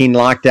COVID-19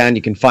 lockdown.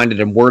 You can find it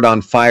at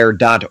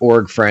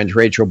wordonfire.org, friends.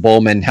 Rachel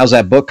Bowman. How's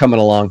that book coming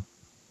along?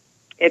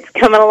 It's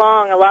coming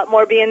along. A lot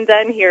more being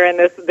done here in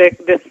this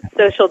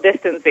social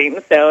distancing.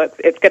 So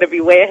it's going to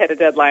be way ahead of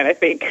deadline, I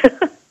think.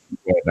 Good.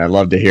 I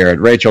love to hear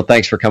it. Rachel,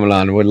 thanks for coming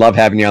on. We love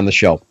having you on the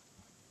show.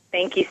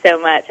 Thank you so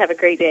much. Have a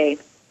great day.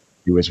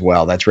 You as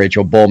well. That's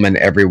Rachel Bowman,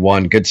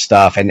 everyone. Good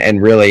stuff.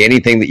 And really,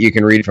 anything that you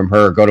can read from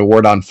her, go to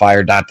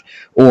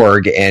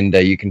wordonfire.org, and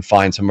you can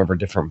find some of her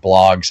different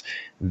blogs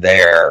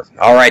there.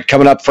 All right,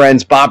 coming up,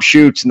 friends, Bob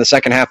Schuchts in the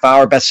second half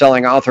hour,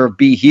 best-selling author of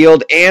Be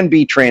Healed and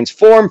Be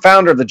Transformed,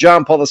 founder of the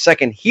John Paul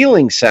II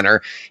Healing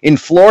Center in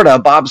Florida.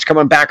 Bob's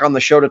coming back on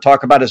the show to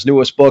talk about his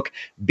newest book,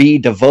 Be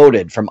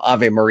Devoted, from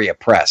Ave Maria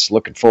Press.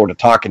 Looking forward to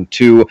talking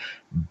to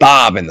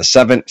Bob in the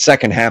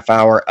second half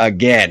hour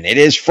again. It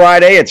is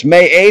Friday. It's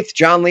May 8th.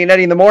 John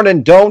Leonetti in the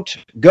morning. Don't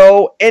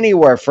go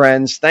anywhere,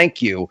 friends.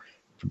 Thank you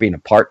for being a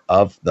part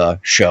of the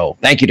show.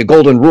 Thank you to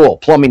Golden Rule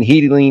Plumbing,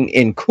 Heating,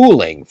 and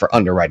Cooling for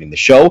underwriting the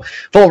show.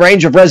 Full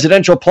range of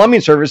residential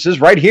plumbing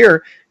services right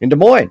here in Des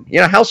Moines.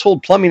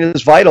 Household plumbing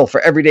is vital for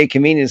everyday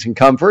convenience and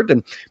comfort,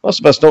 and most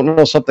of us don't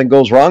know something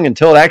goes wrong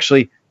until it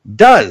actually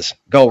does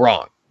go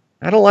wrong.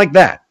 I don't like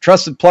that.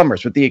 Trusted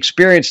plumbers with the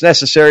experience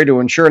necessary to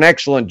ensure an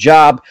excellent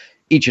job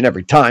each and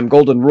every time.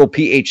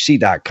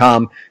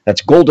 GoldenRulePHC.com.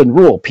 That's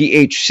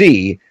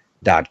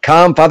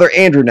GoldenRulePHC.com. Father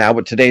Andrew now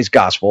with today's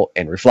Gospel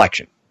and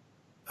Reflection.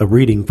 A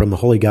reading from the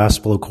Holy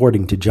Gospel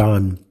according to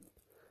John.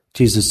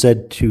 Jesus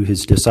said to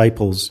his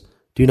disciples,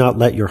 "Do not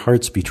let your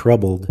hearts be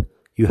troubled.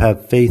 You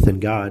have faith in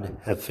God.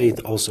 Have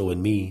faith also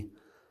in me.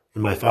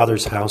 In my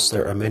Father's house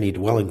there are many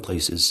dwelling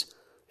places.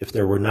 If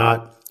there were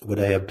not, would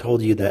I have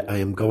told you that I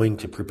am going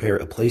to prepare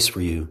a place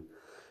for you?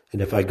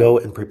 And if I go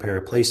and prepare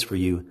a place for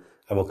you,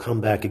 I will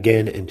come back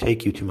again and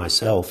take you to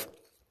myself,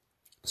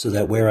 so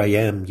that where I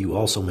am, you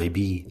also may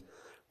be.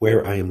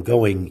 Where I am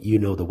going, you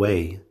know the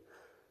way."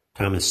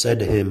 Thomas said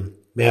to him,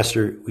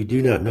 "Master, we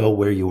do not know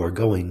where you are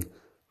going.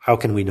 How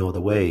can we know the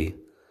way?"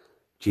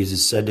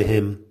 Jesus said to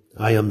him,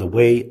 "I am the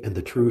way and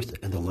the truth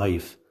and the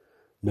life.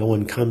 No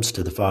one comes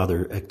to the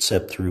Father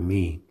except through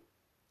me."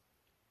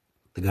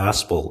 The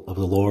Gospel of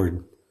the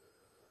Lord.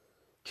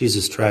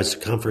 Jesus tries to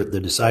comfort the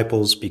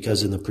disciples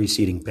because in the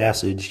preceding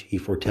passage he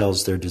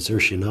foretells their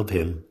desertion of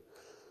him.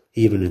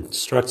 He even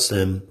instructs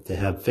them to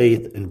have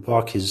faith and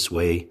walk his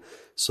way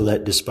so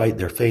that despite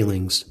their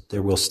failings,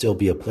 there will still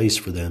be a place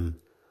for them.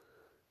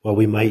 While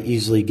we might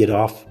easily get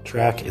off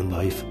track in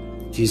life,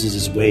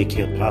 Jesus' way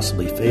can't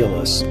possibly fail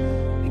us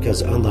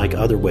because unlike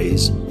other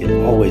ways, it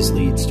always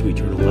leads to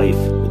eternal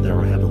life with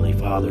our Heavenly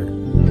Father.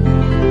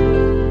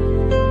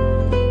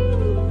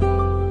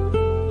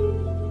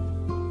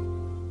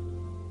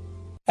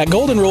 At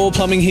Golden Rule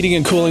Plumbing, Heating,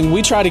 and Cooling,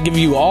 we try to give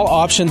you all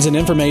options and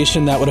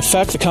information that would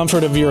affect the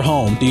comfort of your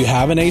home. Do you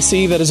have an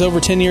AC that is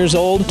over 10 years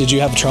old? Did you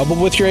have trouble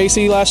with your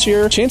AC last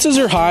year? Chances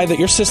are high that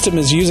your system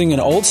is using an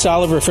old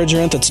style of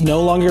refrigerant that's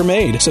no longer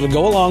made. So to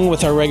go along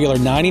with our regular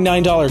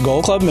 $99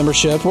 Gold Club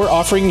membership, we're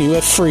offering you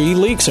a free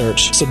leak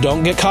search. So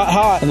don't get caught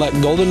hot and let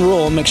Golden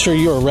Rule make sure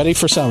you are ready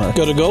for summer.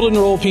 Go to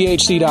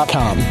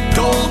goldenrulephc.com.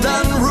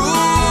 Golden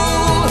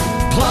Rule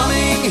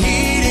Plumbing,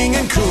 Heating,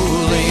 and Cooling.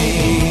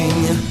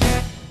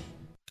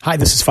 Hi,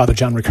 this is Father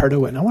John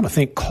Riccardo, and I want to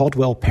thank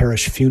Caldwell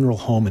Parish Funeral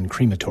Home and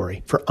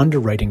Crematory for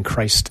underwriting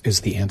Christ is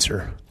the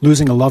Answer.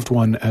 Losing a loved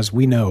one, as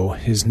we know,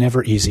 is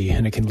never easy,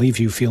 and it can leave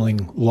you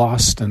feeling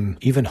lost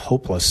and even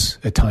hopeless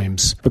at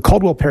times. But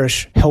Caldwell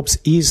Parish helps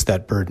ease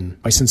that burden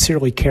by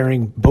sincerely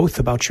caring both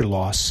about your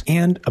loss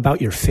and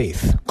about your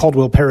faith.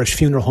 Caldwell Parish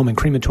Funeral Home and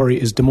Crematory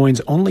is Des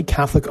Moines' only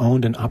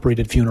Catholic-owned and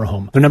operated funeral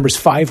home. Their number is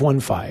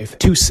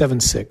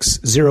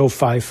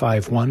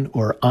 515-276-0551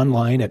 or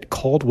online at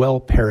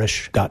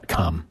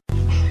caldwellparish.com.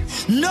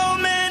 No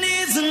man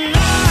is an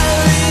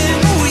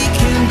island we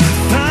can be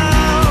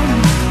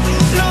found.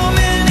 No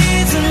man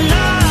is an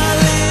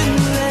island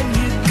that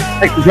you go.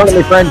 Thanks for joining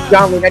me, friends.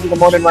 John Leonetti, the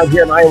morning right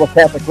here on Iowa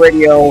Catholic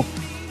Radio.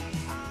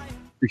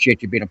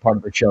 Appreciate you being a part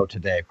of the show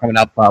today. Coming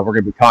up, we're going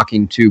to be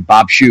talking to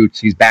Bob Schuchts.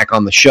 He's back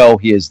on the show.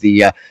 He is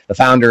the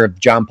founder of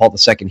John Paul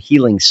II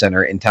Healing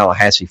Center in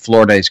Tallahassee,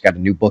 Florida. He's got a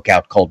new book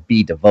out called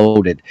Be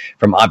Devoted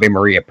from Ave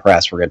Maria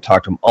Press. We're going to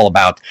talk to him all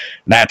about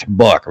that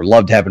book. We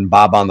loved having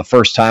Bob on the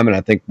first time, and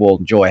I think we'll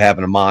enjoy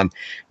having him on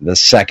the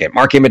second.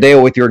 Mark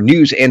Amadeo with your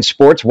news and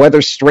sports.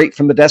 Weather straight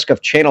from the desk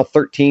of Channel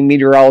 13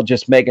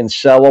 meteorologist Megan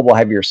Selwa. We'll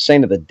have your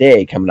saint of the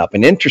day coming up.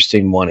 An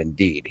interesting one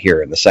indeed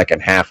here in the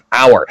second half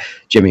hour.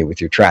 Jimmy with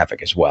your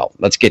traffic as well.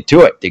 Let's get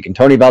to it. Deacon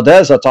Tony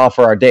Valdez, let's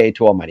offer our day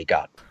to Almighty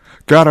God.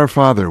 God our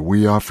Father,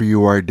 we offer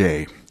you our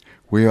day.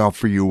 We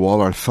offer you all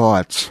our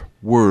thoughts,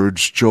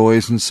 words,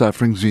 joys, and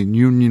sufferings in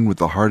union with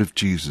the heart of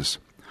Jesus.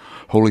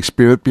 Holy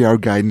Spirit, be our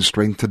guide and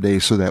strength today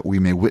so that we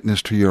may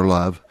witness to your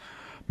love.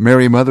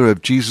 Mary, Mother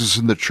of Jesus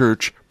in the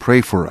Church, pray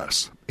for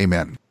us.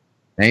 Amen.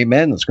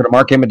 Amen. Let's go to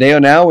Mark Amadeo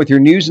now with your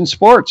news and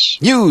sports.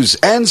 News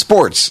and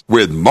sports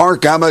with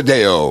Mark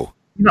Amadeo.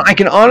 You know, I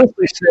can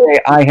honestly say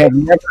I have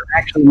never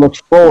actually looked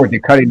forward to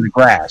cutting the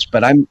grass,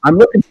 but I'm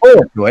looking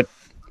forward to it.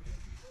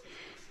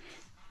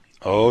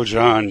 Oh,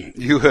 John,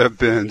 you have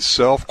been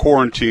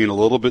self-quarantined a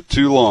little bit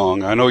too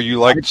long. I know you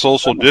like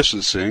social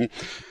distancing,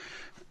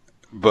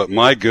 but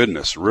my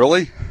goodness,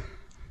 really?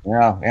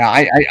 Yeah.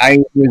 I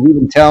was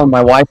even telling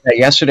my wife that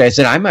yesterday. I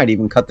said I might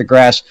even cut the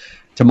grass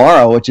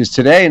tomorrow, which is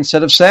today,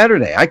 instead of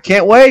Saturday. I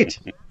can't wait.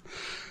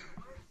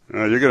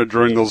 You're going to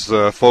join those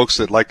folks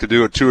that like to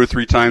do it 2 or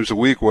 3 times a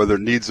week, whether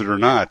it needs it or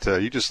not.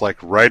 You just like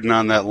riding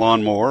on that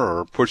lawnmower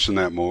or pushing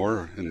that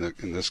mower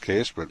in this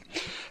case. But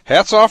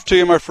hats off to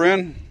you, my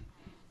friend.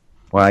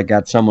 Well, I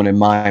got someone in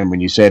mind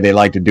when you say they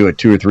like to do it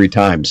 2 or 3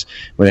 times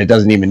when it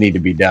doesn't even need to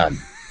be done.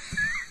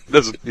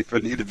 Doesn't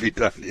even need to be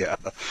done, yeah.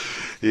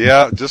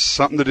 Yeah, just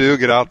something to do.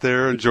 Get out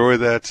there, enjoy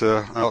that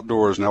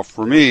outdoors. Now,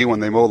 for me, when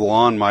they mow the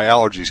lawn, my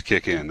allergies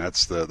kick in.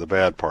 That's the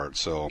bad part.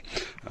 So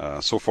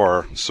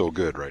far, so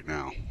good right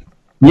now.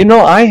 You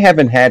know, I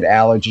haven't had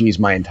allergies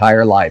my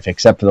entire life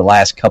except for the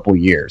last couple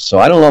years. So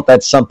I don't know if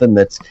that's something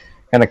that's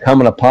kind of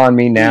coming upon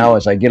me now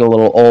as I get a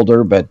little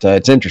older, but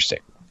it's interesting.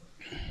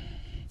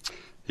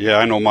 Yeah,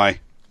 I know my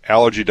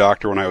allergy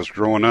doctor when I was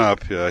growing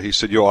up. He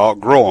said, you'll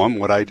outgrow them.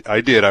 What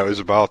I did, I was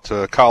about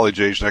college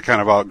age, and I kind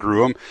of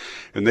outgrew them.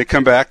 And they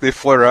come back, they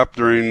flare up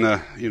during,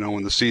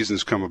 when the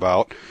seasons come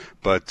about.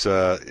 But,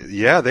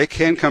 they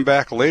can come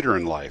back later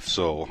in life.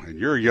 So, and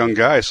you're a young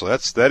guy, so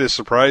that is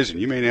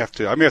surprising. I may have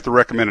to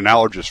recommend an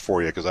allergist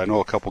for you because I know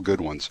a couple good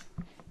ones.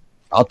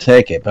 I'll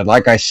take it. But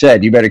like I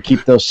said, you better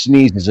keep those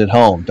sneezes at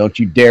home. Don't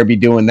you dare be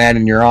doing that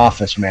in your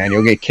office, man.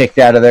 You'll get kicked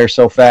out of there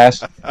so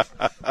fast.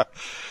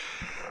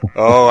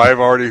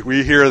 Oh,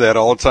 we hear that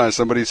all the time.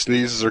 Somebody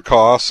sneezes or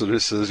coughs and it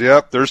says,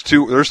 yep, there's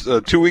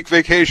a 2-week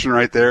vacation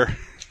right there.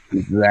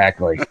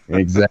 Exactly.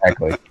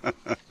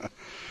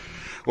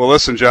 Well,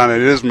 listen, John,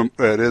 it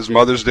is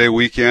Mother's Day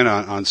weekend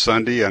on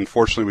Sunday.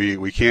 Unfortunately,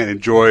 we can't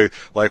enjoy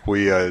like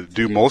we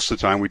do most of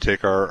the time. We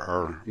take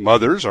our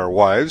mothers, our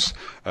wives,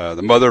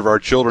 the mother of our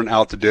children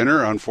out to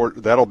dinner.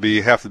 That'll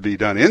have to be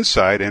done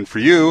inside. And for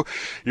you,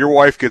 your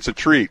wife gets a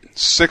treat: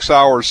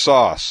 6-hour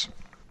sauce.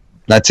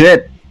 That's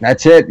it.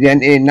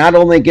 And it not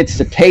only gets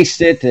to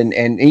taste it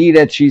and eat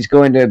it, she's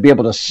going to be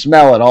able to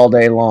smell it all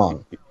day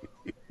long.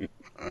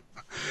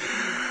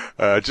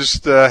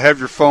 Just have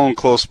your phone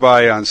close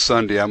by on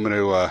Sunday.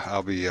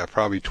 I'll be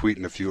probably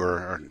tweeting a few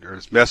or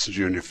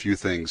messaging a few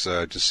things.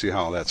 Just see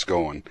how that's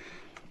going.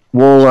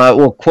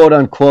 We'll quote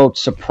unquote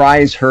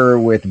surprise her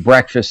with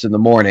breakfast in the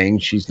morning.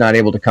 She's not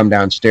able to come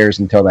downstairs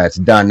until that's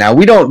done. Now,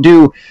 we don't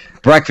do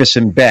breakfast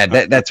in bed.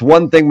 That's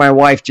one thing my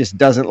wife just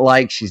doesn't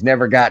like. She's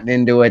never gotten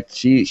into it.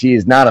 She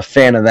is not a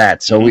fan of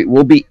that. So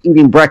we'll be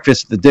eating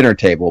breakfast at the dinner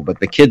table, but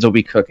the kids will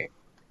be cooking.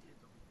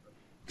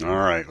 All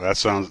right, that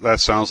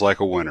sounds like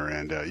a winner.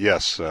 And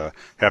yes,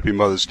 happy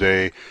Mother's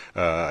Day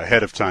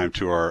ahead of time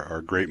to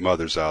our great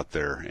mothers out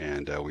there.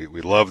 And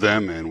we love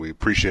them, and we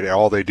appreciate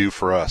all they do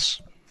for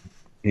us.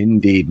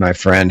 Indeed, my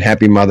friend.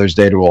 Happy Mother's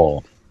Day to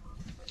all.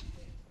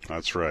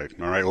 That's right.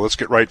 All right, well, let's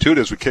get right to it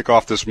as we kick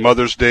off this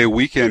Mother's Day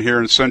weekend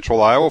here in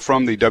Central Iowa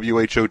from the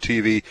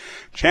WHO-TV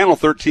Channel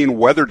 13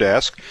 Weather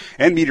Desk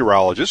and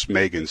meteorologist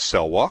Megan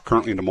Selwa.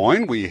 Currently in Des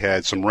Moines, we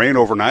had some rain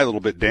overnight, a little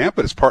bit damp,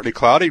 but it's partly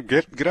cloudy.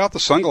 Get out the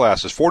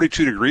sunglasses.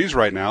 42 degrees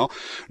right now.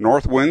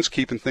 North winds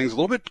keeping things a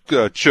little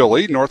bit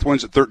chilly. North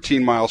winds at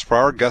 13 miles per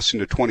hour, gusting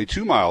to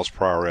 22 miles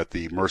per hour at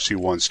the Mercy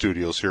One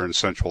studios here in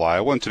Central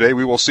Iowa. And today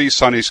we will see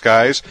sunny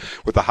skies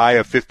with a high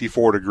of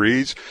 54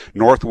 degrees.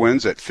 North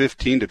winds at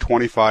 15 to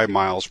 25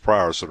 miles per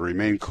hour, so it'll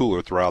remain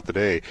cooler throughout the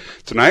day.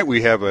 Tonight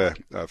we have a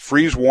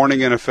freeze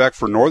warning in effect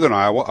for northern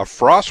Iowa, a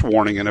frost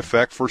warning in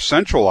effect for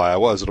central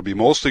Iowa, as it'll be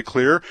mostly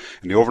clear,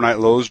 and the overnight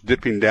lows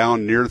dipping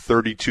down near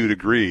 32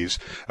 degrees,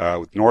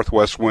 with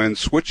northwest winds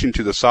switching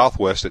to the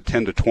southwest at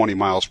 10 to 20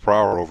 miles per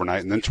hour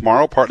overnight. And then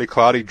tomorrow, partly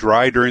cloudy,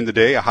 dry during the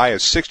day, a high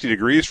of 60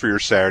 degrees for your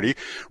Saturday.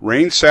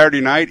 Rain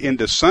Saturday night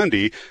into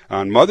Sunday.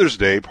 On Mother's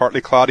Day,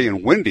 partly cloudy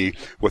and windy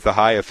with a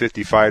high of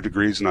 55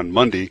 degrees, and on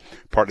Monday,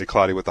 partly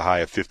cloudy with a high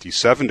of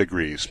 57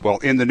 degrees. Well,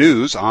 in the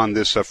news on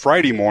this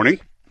Friday morning,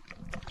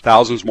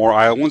 thousands more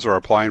Iowans are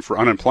applying for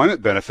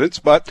unemployment benefits,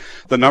 but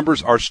the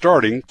numbers are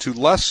starting to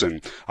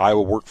lessen.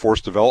 Iowa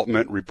Workforce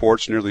Development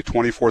reports nearly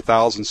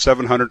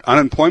 24,700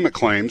 unemployment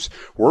claims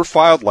were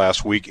filed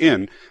last week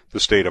in the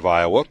state of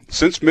Iowa.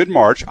 Since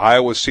mid-March,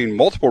 Iowa's seen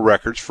multiple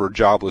records for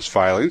jobless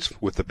filings,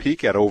 with the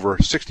peak at over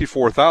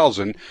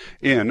 64,000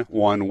 in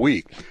 1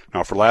 week.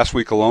 Now, for last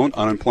week alone,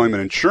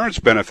 unemployment insurance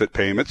benefit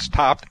payments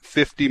topped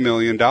 $50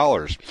 million.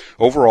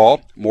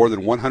 Overall, more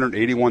than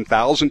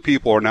 181,000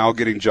 people are now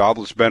getting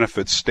jobless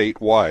benefits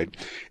statewide.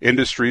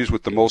 Industries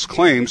with the most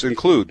claims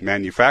include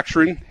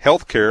manufacturing,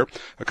 healthcare,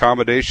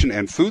 accommodation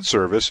and food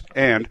service,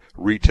 and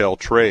retail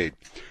trade.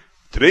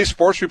 Today's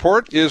sports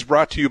report is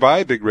brought to you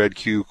by Big Red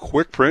Q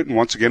Quick Print, and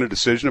once again a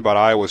decision about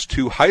Iowa's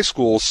 2 high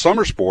school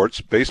summer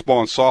sports, baseball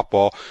and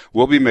softball,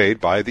 will be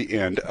made by the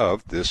end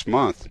of this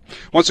month.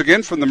 Once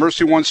again, from the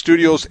Mercy One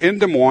studios in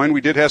Des Moines, we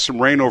did have some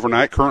rain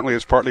overnight. Currently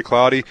it's partly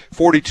cloudy,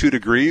 42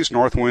 degrees,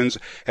 north winds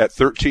at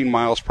 13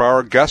 miles per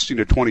hour, gusting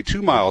to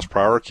 22 miles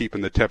per hour,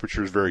 keeping the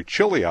temperatures very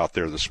chilly out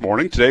there this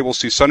morning. Today we'll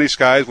see sunny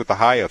skies with a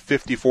high of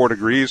 54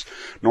 degrees,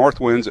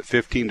 north winds at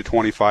 15 to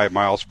 25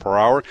 miles per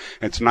hour.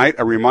 And tonight,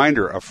 a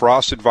reminder, a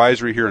frost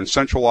advisory here in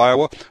central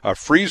Iowa, a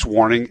freeze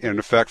warning in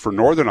effect for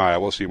northern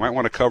Iowa, so you might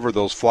want to cover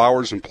those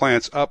flowers and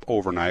plants up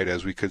overnight,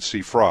 as we could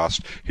see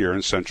frost here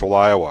in central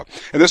Iowa.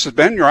 And this has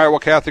been your Iowa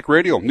Catholic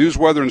Radio news,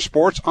 weather, and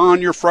sports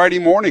on your Friday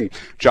morning.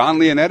 John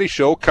Leonetti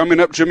Show. Coming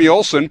up, Jimmy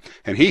Olson,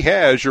 and he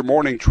has your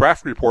morning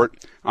traffic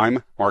report.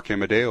 I'm Mark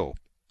Amadeo.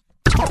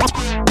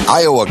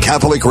 Iowa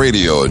Catholic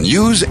Radio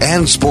News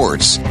and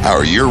Sports.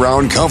 Our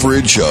year-round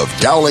coverage of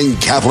Dowling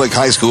Catholic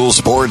High School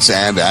sports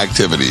and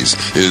activities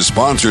is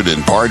sponsored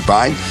in part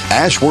by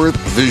Ashworth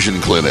Vision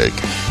Clinic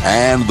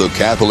and the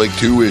Catholic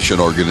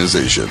Tuition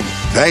Organization.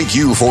 Thank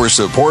you for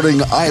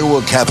supporting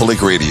Iowa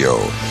Catholic Radio.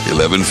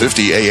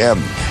 1150 AM,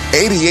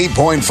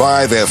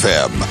 88.5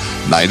 FM,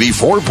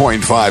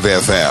 94.5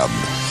 FM,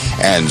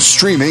 and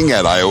streaming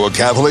at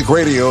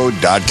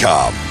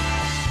iowacatholicradio.com.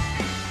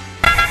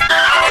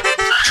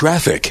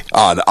 Traffic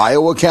on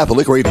Iowa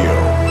Catholic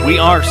Radio. We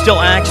are still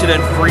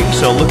accident-free,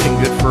 so looking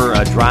good for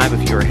a drive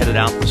if you're headed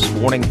out this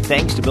morning.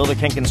 Thanks to Builder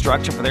Ken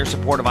Construction for their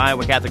support of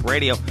Iowa Catholic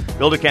Radio.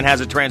 Builder Ken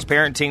has a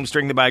transparent team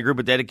strengthened by a group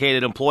of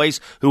dedicated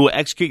employees who will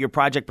execute your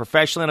project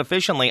professionally and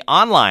efficiently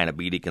online at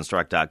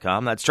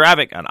bdconstruct.com. That's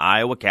traffic on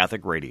Iowa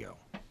Catholic Radio.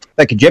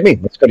 Thank you, Jimmy.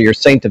 Let's go to your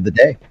Saint of the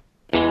Day.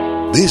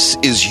 This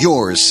is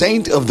your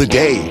Saint of the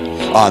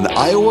Day on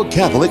Iowa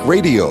Catholic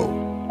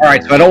Radio. All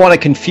right, so I don't want to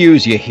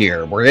confuse you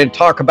here. We're going to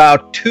talk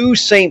about 2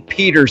 St.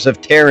 Peters of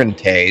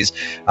Tarentaise,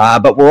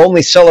 but we're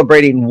only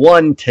celebrating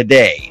one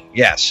today.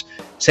 Yes,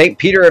 St.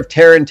 Peter of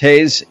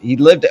Tarentaise, he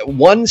lived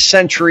 1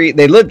 century.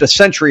 They lived a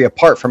century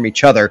apart from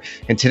each other,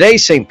 and today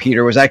St.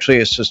 Peter was actually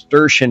a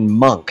Cistercian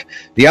monk.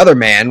 The other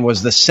man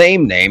was the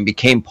same name,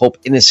 became Pope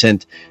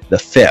Innocent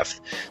V.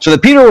 So the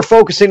Peter we're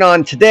focusing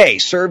on today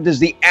served as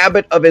the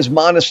abbot of his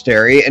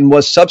monastery and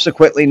was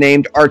subsequently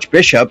named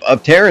Archbishop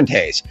of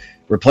Tarentaise,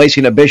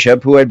 replacing a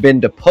bishop who had been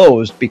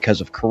deposed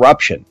because of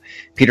corruption.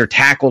 Peter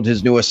tackled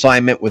his new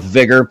assignment with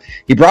vigor.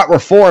 He brought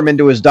reform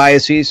into his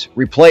diocese,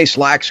 replaced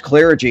lax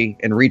clergy,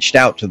 and reached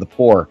out to the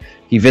poor.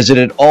 He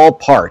visited all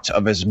parts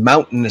of his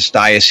mountainous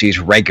diocese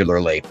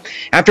regularly.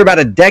 After about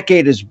a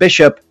decade as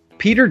bishop,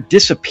 Peter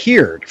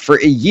disappeared for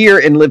a year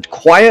and lived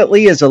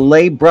quietly as a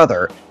lay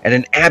brother at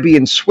an abbey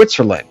in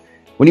Switzerland.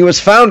 When he was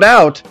found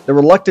out, the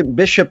reluctant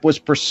bishop was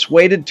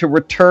persuaded to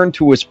return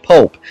to his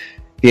pope.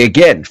 He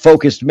again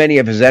focused many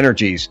of his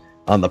energies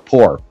on the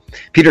poor.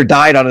 Peter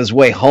died on his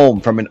way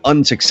home from an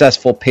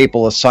unsuccessful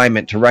papal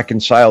assignment to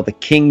reconcile the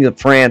King of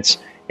France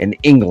and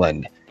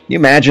England. Can you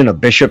imagine a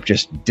bishop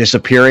just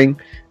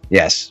disappearing?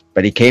 Yes,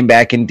 but he came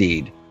back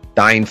indeed,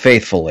 dying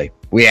faithfully.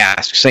 We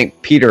ask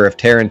St. Peter of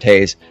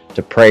Tarentaise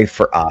to pray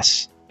for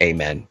us.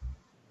 Amen.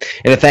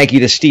 And a thank you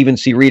to Stephen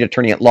C. Reed,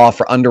 attorney at law,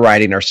 for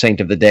underwriting our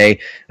Saint of the Day.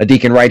 A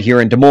deacon right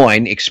here in Des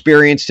Moines,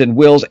 experienced in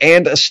wills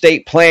and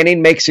estate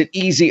planning, makes it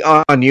easy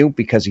on you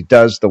because he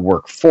does the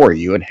work for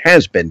you and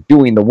has been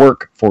doing the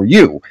work for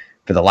you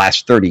for the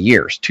last 30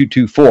 years.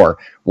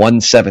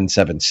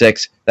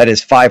 224-1776. That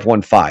is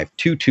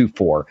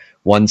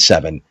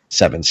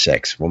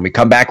 515-224-1776. When we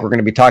come back, we're going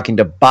to be talking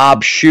to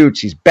Bob Schuchts.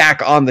 He's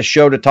back on the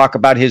show to talk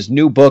about his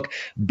new book,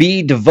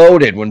 Be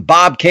Devoted. When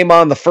Bob came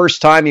on the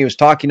first time, he was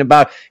talking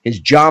about his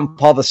John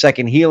Paul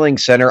II Healing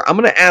Center. I'm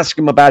going to ask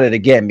him about it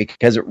again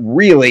because it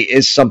really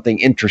is something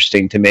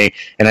interesting to me,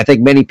 and I think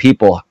many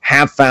people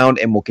have found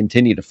and will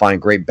continue to find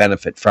great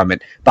benefit from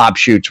it. Bob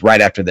Schuchts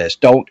right after this.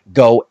 Don't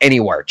go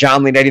anywhere.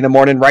 John Leonetti in the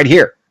morning right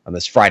here on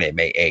this Friday,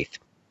 May 8th.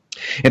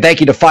 And thank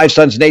you to Five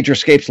Sons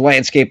Naturescapes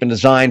Landscape and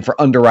Design for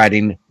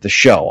underwriting the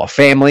show. A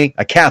family,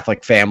 a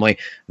Catholic family,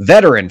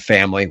 veteran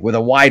family with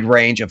a wide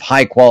range of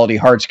high-quality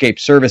hardscape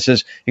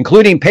services,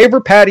 including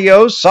paver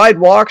patios,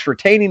 sidewalks,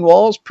 retaining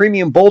walls,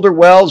 premium boulder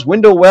wells,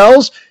 window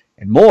wells,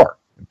 and more.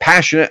 I'm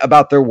passionate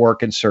about their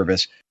work and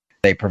service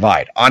they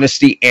provide.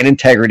 Honesty and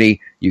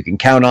integrity you can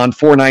count on.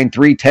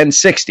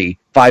 493-1060,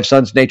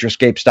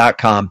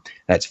 FiveSonsNaturescapes.com.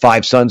 That's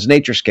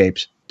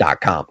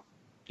FiveSonsNaturescapes.com.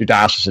 Your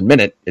Diocesan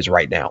Minute is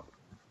right now.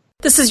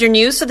 This is your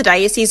news for the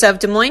Diocese of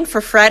Des Moines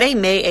for Friday,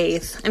 May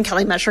 8th. I'm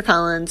Kelly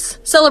Mesher-Collins.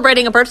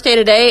 Celebrating a birthday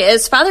today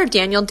is Father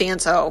Daniel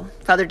Danzo.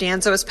 Father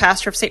Danzo is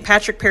pastor of St.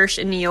 Patrick Parish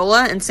in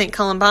Neola and St.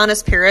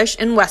 Columbanus Parish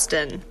in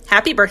Weston.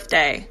 Happy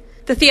birthday.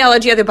 The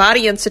Theology of the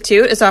Body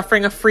Institute is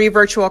offering a free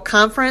virtual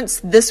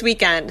conference this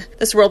weekend.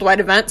 This worldwide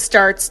event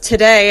starts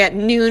today at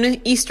noon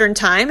Eastern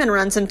Time and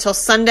runs until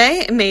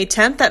Sunday, May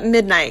 10th at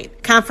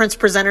midnight. Conference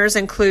presenters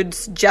include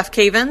Jeff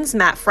Cavins,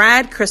 Matt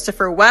Fradd,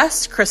 Christopher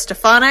West, Chris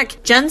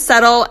Stefanik, Jen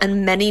Settle,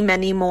 and many,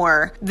 many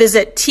more.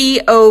 Visit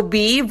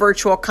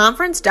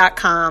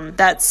tobvirtualconference.com.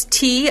 That's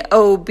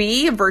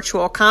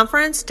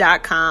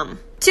tobvirtualconference.com.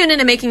 Tune in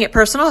to Making It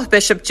Personal with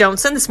Bishop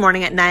Johnson this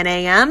morning at 9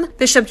 a.m.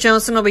 Bishop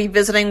Johnson will be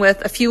visiting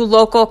with a few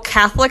local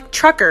Catholic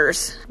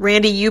truckers.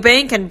 Randy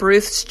Eubank and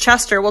Bruce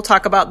Chester will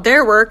talk about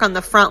their work on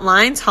the front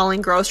lines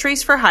hauling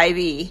groceries for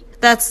Hy-Vee.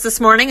 That's this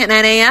morning at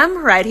 9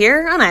 a.m. right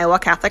here on Iowa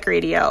Catholic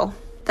Radio.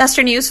 That's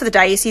your news for the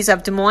Diocese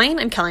of Des Moines.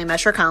 I'm Kelly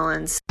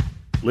Mesher-Collins.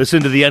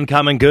 Listen to The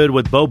Uncommon Good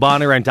with Bo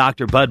Bonner and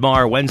Dr. Bud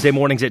Marr Wednesday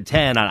mornings at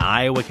 10 on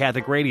Iowa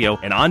Catholic Radio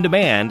and on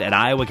demand at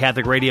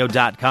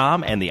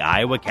iowacatholicradio.com and the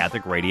Iowa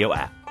Catholic Radio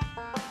app.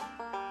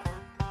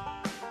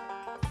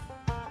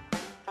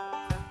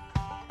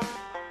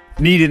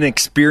 Need an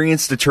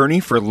experienced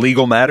attorney for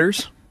legal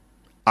matters?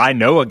 I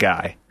know a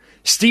guy.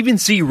 Stephen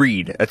C.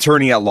 Reed,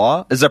 attorney at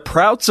law, is a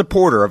proud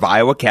supporter of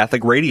Iowa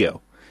Catholic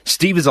Radio.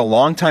 Steve is a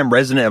longtime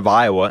resident of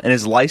Iowa and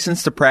is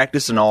licensed to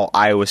practice in all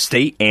Iowa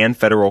state and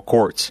federal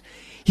courts.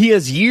 He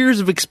has years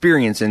of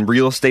experience in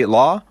real estate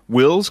law,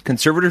 wills,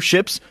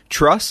 conservatorships,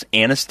 trusts,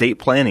 and estate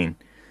planning.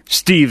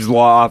 Steve's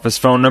law office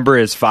phone number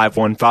is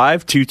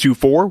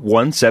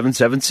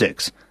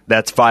 515-224-1776.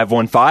 That's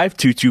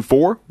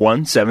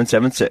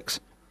 515-224-1776.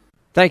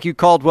 Thank you,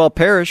 Caldwell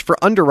Parish, for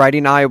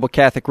underwriting Iowa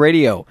Catholic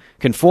Radio.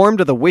 Conform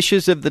to the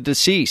wishes of the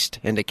deceased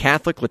and to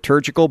Catholic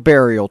liturgical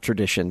burial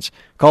traditions.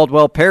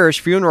 Caldwell Parish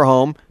Funeral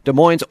Home, Des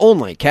Moines'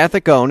 only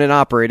Catholic-owned and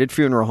operated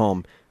funeral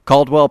home.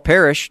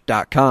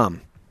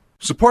 CaldwellParish.com.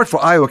 Support for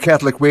Iowa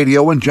Catholic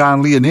Radio and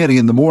John Leonetti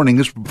in the morning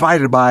is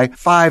provided by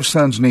Five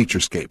Sons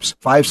Naturescapes.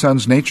 Five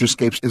Sons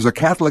Naturescapes is a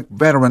Catholic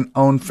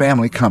veteran-owned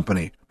family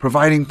company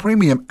providing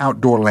premium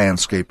outdoor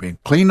landscaping,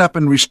 clean up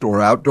and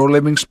restore outdoor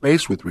living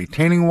space with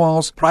retaining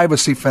walls,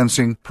 privacy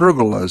fencing,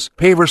 pergolas,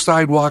 paver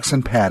sidewalks,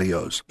 and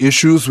patios.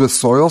 Issues with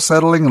soil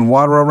settling and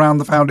water around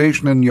the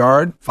foundation and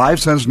yard?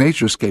 Five Sons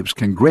Naturescapes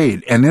can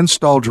grade and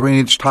install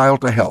drainage tile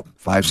to help.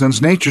 Five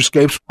Sons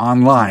Naturescapes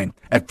online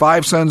at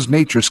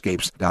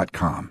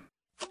FiveSonsNaturescapes.com.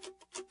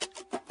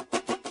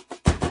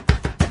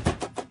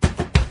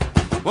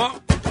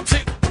 1, 2,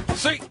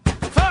 3, 4.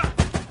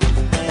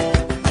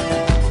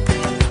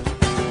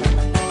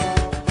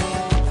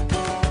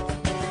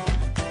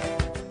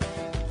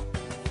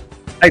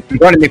 Thanks for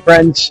joining me,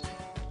 friends.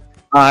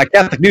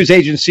 Catholic News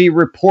Agency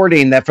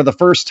reporting that for the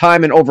first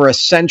time in over a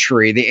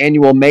century, the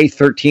annual May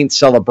 13th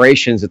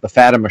celebrations at the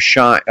Fatima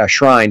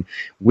Shrine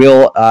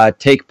will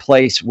take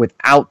place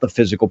without the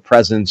physical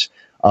presence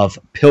of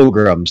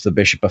pilgrims. The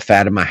Bishop of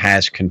Fatima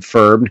has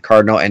confirmed.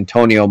 Cardinal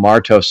Antonio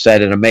Martos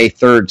said in a May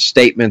 3rd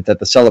statement that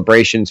the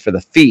celebrations for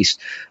the Feast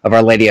of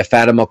Our Lady of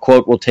Fatima,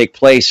 quote, will take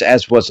place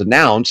as was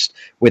announced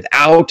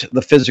without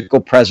the physical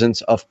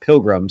presence of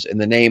pilgrims in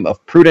the name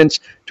of prudence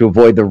to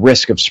avoid the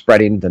risk of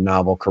spreading the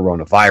novel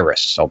coronavirus.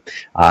 So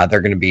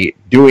they're going to be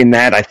doing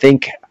that. I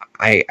think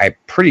I'm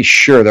pretty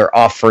sure they're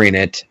offering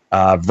it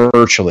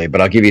virtually,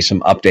 but I'll give you some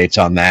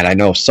updates on that. I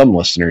know some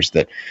listeners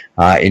that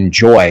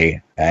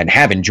enjoy and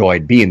have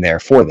enjoyed being there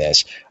for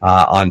this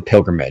on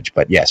pilgrimage.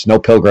 But yes, no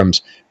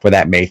pilgrims for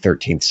that May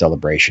 13th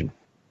celebration.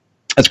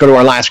 Let's go to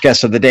our last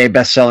guest of the day,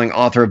 best-selling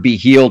author of Be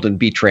Healed and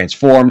Be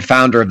Transformed,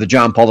 founder of the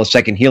John Paul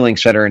II Healing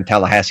Center in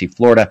Tallahassee,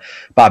 Florida.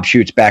 Bob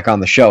Schuchts back on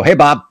the show. Hey,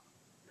 Bob.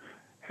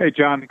 Hey,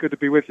 John. Good to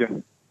be with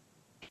you.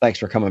 Thanks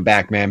for coming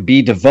back, man.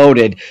 Be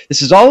devoted.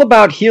 This is all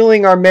about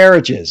healing our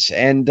marriages.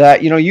 And,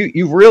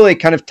 you've really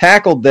kind of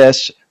tackled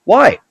this.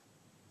 Why?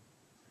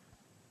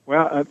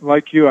 Well,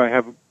 like you, I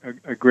have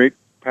a great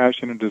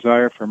passion and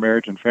desire for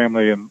marriage and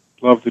family and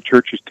love the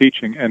church's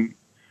teaching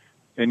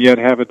and yet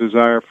have a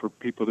desire for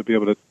people to be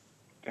able to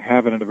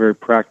have it in a very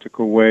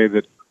practical way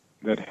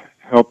that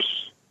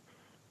helps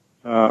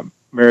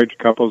marriage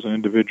couples and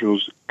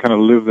individuals kind of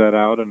live that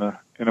out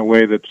in a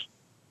way that's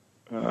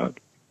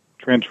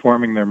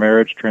transforming their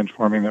marriage,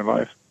 transforming their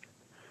life,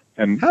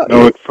 and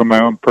know it from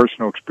my own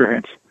personal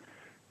experience.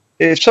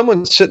 If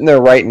someone's sitting there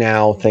right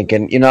now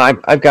thinking,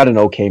 I've got an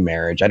okay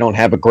marriage, I don't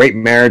have a great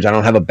marriage, I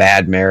don't have a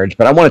bad marriage,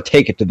 but I want to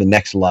take it to the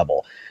next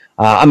level.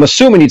 I'm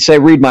assuming you'd say,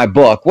 read my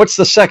book. What's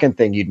the second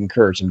thing you'd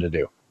encourage them to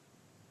do?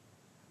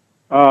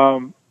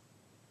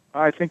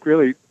 I think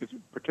really,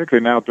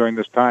 particularly now during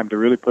this time, to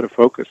really put a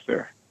focus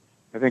there.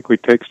 I think we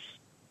take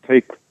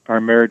our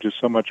marriages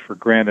so much for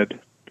granted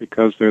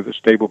because they're the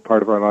stable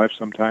part of our life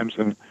sometimes,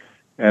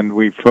 and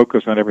we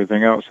focus on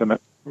everything else. And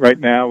right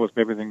now, with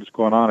everything that's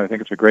going on, I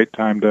think it's a great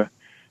time to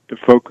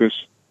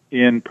focus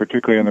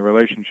particularly in the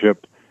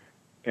relationship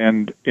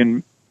and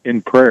in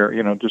prayer.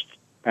 Just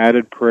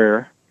added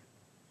prayer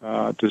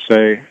to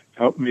say,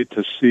 help me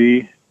to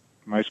see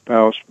my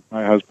spouse,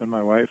 my husband,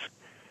 my wife,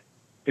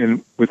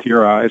 with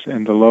your eyes,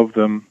 and to love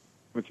them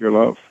with your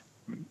love,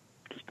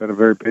 just at a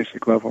very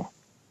basic level.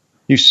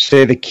 You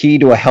say the key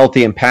to a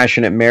healthy and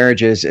passionate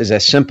marriage is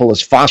as simple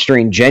as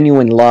fostering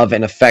genuine love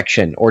and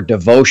affection or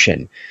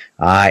devotion.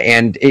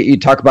 You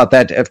talk about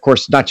that, of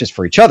course, not just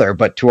for each other,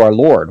 but to our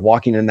Lord,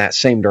 walking in that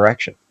same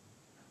direction.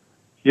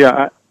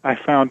 Yeah, I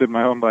found in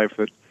my own life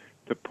that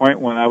the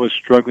point when I was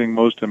struggling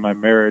most in my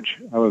marriage,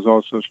 I was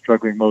also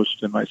struggling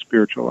most in my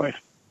spiritual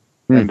life.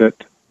 And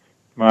that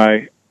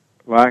my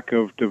lack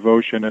of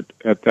devotion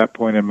at that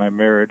point in my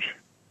marriage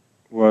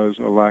was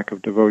a lack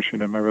of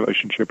devotion in my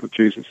relationship with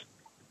Jesus.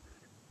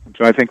 And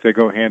so I think they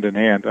go hand in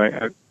hand.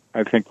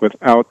 I think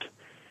without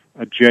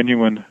a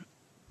genuine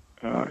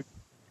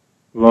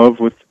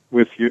love with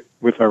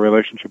our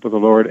relationship with the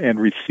Lord and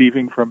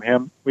receiving from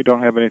Him, we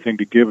don't have anything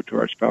to give to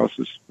our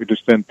spouses. We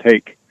just then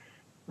take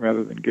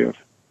rather than give.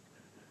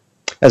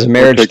 As a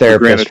marriage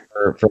therapist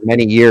for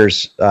many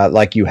years,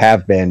 like you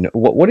have been,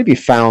 what have you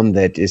found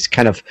that is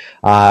kind of,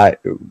 I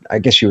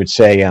guess you would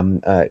say,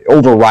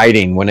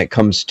 overriding when it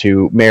comes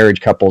to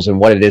marriage couples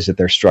and what it is that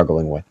they're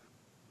struggling with?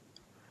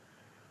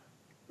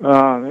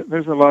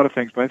 There's a lot of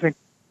things, but I think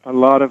a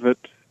lot of it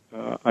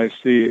I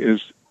see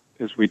is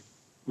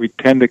we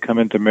tend to come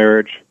into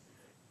marriage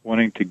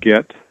wanting to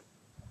get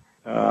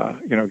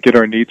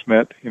our needs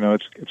met.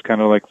 It's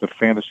kind of like the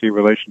fantasy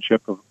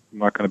relationship of I'm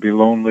not going to be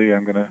lonely,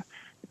 I'm going to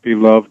be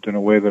loved in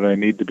a way that I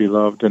need to be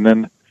loved. And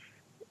then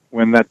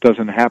when that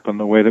doesn't happen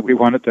the way that we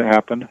want it to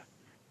happen,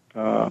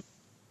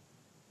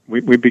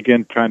 we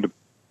begin trying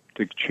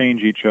to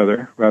change each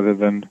other rather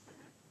than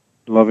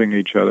loving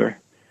each other.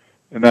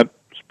 And that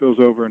spills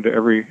over into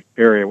every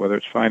area, whether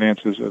it's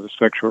finances or the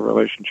sexual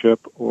relationship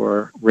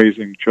or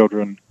raising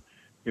children.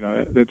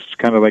 It's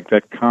kind of like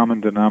that common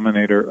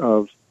denominator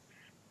of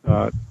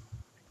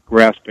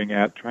grasping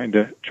at, trying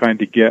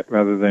to get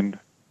rather than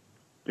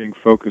being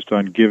focused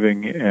on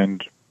giving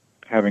and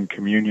having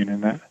communion in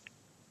that.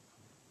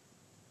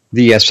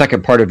 The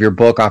second part of your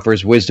book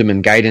offers wisdom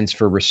and guidance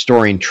for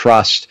restoring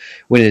trust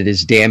when it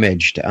is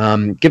damaged.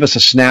 Give us a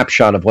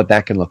snapshot of what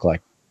that can look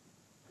like.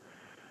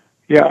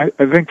 Yeah,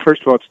 I think,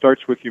 first of all, it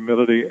starts with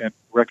humility and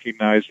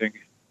recognizing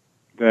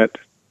that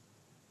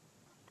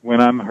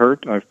when I'm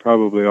hurt, I've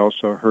probably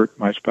also hurt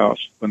my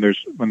spouse. When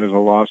there's a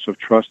loss of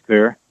trust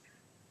there,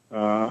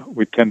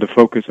 we tend to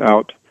focus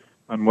out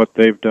on what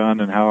they've done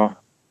and how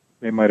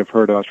they might have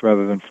hurt us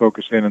rather than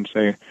focus in and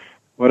say,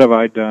 what have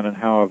I done and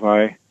how have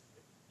I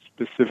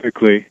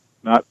specifically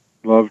not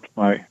loved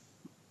my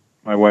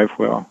wife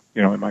well,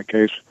 in my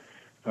case.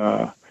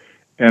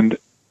 And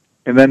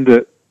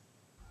then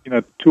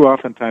too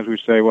often times we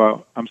say,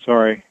 well, I'm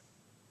sorry,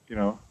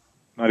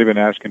 not even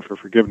asking for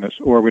forgiveness,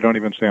 or we don't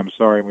even say I'm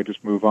sorry and we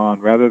just move on,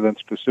 rather than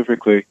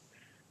specifically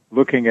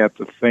looking at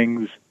the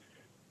things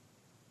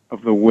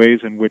of the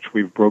ways in which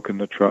we've broken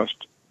the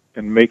trust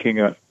and making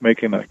a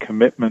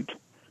commitment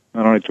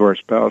not only to our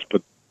spouse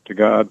but to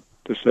God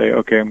to say,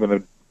 okay, I'm going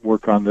to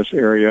work on this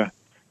area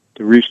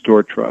to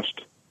restore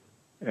trust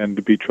and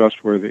to be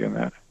trustworthy in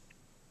that.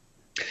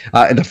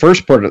 In the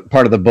first part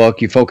of the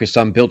book, you focused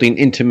on building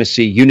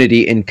intimacy,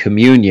 unity, and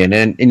communion,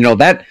 and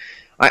that.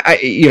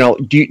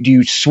 Do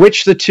you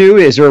switch the two?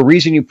 Is there a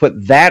reason you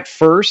put that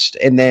first,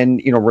 and then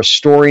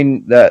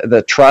restoring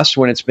the trust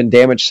when it's been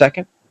damaged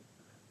second?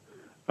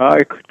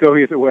 It could go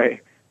either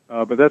way,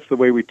 but that's the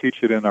way we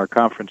teach it in our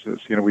conferences.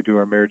 We do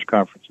our marriage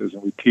conferences,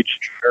 and we teach,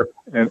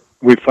 and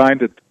we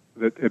find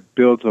that it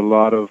builds a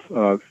lot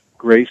of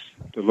grace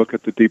to look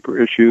at the deeper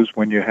issues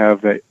when you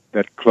have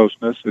that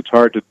closeness. It's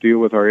hard to deal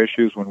with our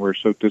issues when we're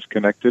so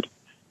disconnected,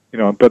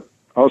 but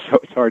also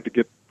it's hard to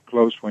get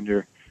close when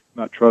you're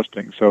not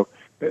trusting. So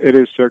it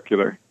is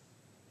circular.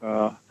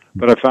 But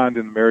I find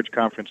in the marriage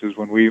conferences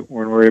when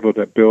we're able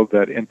to build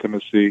that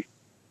intimacy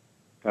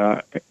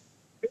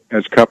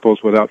as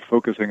couples without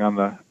focusing on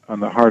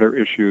the harder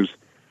issues,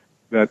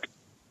 that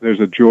there's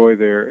a joy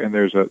there, and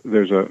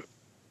there's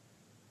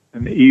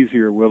an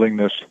easier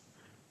willingness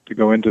to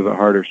go into the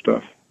harder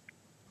stuff.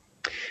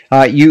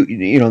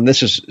 And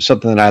this is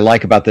something that I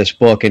like about this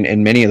book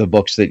and many of the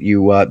books that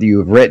you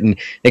have written.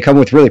 They come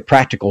with really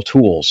practical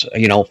tools.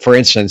 For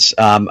instance,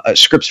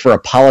 scripts for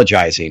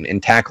apologizing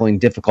and tackling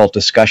difficult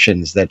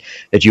discussions that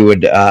you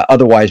would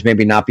otherwise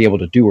maybe not be able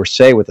to do or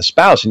say with a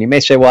spouse. And you may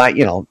say,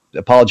 well,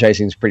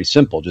 apologizing is pretty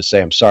simple. Just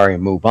say I'm sorry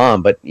and move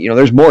on. But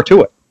there's more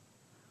to it.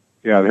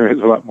 Yeah, there is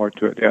a lot more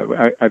to it.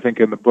 Yeah, I think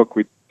in the book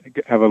we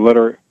have a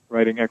letter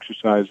writing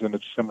exercise, and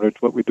it's similar to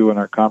what we do in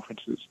our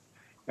conferences.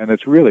 And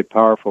it's really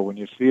powerful when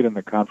you see it in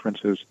the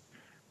conferences,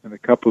 and the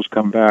couples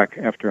come back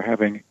after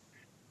having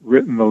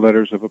written the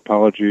letters of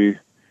apology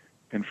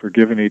and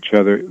forgiven each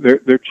other.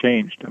 They're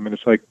changed. I mean,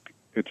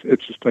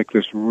 it's just like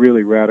this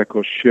really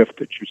radical shift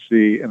that you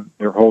see, and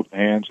they're holding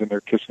hands and they're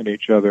kissing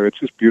each other. It's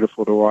just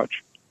beautiful to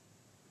watch.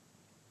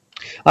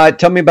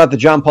 Tell me about the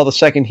John Paul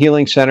II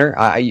Healing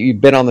Center.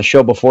 You've been on the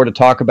show before to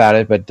talk about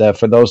it, but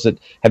for those that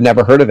have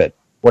never heard of it,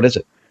 what is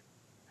it?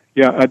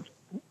 Yeah,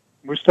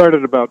 we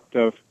started about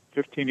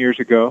 15 years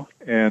ago,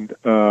 and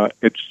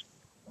it's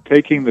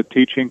taking the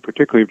teaching,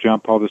 particularly of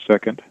John Paul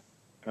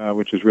II,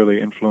 which has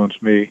really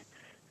influenced me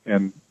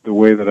and the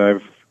way that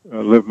I've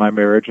lived my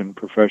marriage and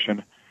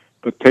profession,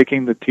 but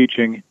taking the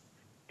teaching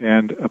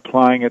and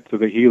applying it to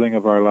the healing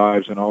of our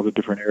lives in all the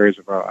different areas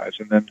of our lives,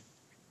 and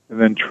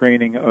then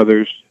training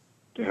others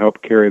to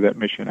help carry that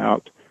mission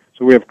out.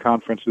 So we have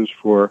conferences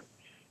for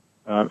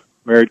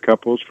married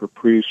couples, for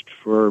priests,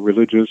 for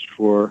religious,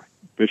 for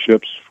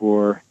bishops,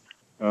 for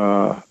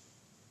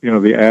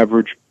the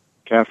average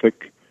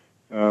Catholic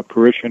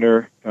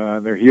parishioner.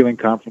 Their healing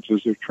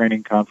conferences, their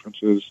training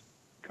conferences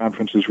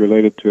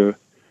related to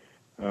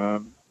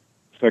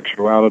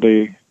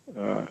sexuality,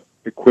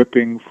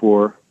 equipping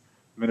for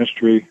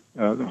ministry,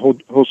 the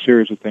whole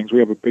series of things. We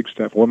have a big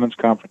staff: women's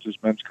conferences,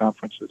 men's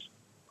conferences.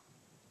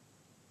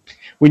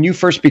 When you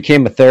first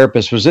became a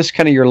therapist, was this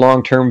kind of your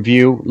long-term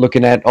view,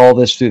 looking at all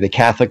this through the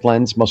Catholic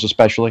lens, most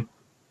especially?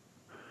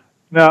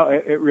 No,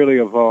 it really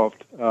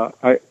evolved.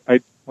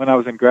 When I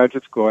was in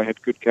graduate school, I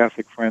had good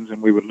Catholic friends,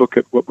 and we would look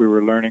at what we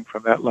were learning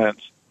from that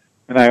lens.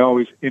 And I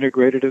always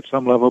integrated at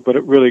some level, but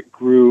it really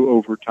grew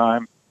over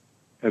time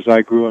as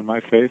I grew in my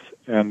faith,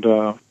 and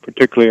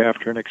particularly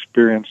after an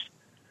experience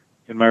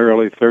in my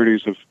early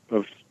 30s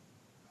of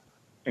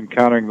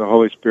encountering the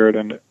Holy Spirit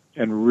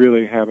and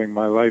really having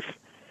my life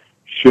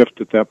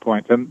shift at that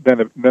point. Then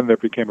there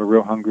became a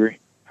real hunger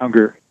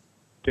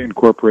to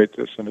incorporate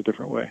this in a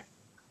different way.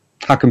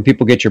 How can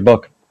people get your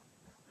book?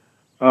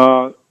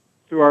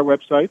 Through our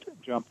website,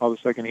 John Paul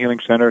II Healing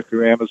Center,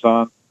 through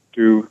Amazon,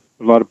 through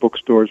a lot of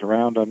bookstores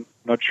around. I'm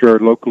not sure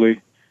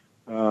locally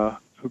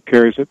who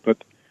carries it,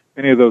 but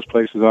any of those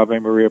places. Ave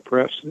Maria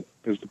Press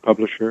is the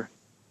publisher.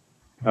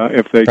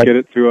 If they get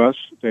it through us,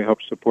 they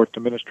help support the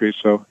ministry,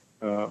 so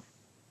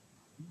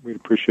we'd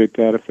appreciate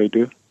that if they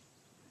do.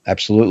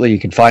 Absolutely. You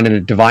can find it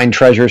at Divine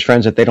Treasures,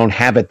 friends. If they don't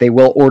have it, they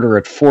will order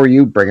it for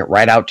you, bring it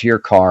right out to your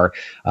car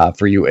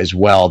for you as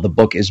well. The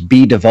book is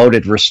Be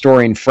Devoted,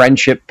 Restoring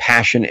Friendship,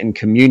 Passion, and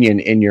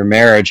Communion in Your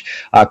Marriage.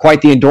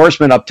 Quite the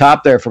endorsement up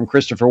top there from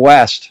Christopher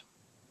West.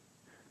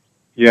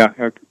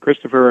 Yeah,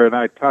 Christopher and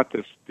I taught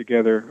this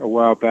together a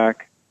while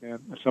back, and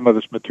some of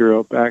this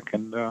material back,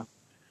 and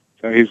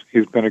so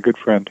he's been a good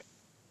friend.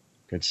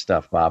 Good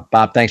stuff, Bob.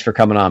 Bob, thanks for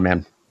coming on,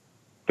 man.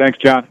 Thanks,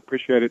 John.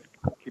 Appreciate it.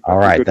 Keep All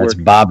right, that's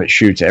work. Bob at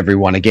Schutz,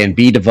 everyone. Again,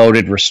 be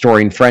devoted,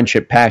 restoring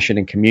friendship, passion,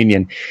 and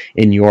communion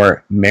in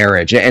your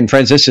marriage. And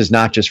friends, this is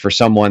not just for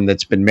someone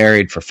that's been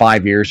married for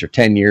 5 years or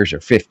 10 years or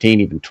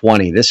 15, even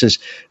 20. This is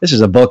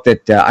a book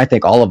that I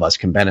think all of us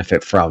can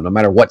benefit from, no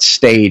matter what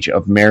stage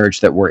of marriage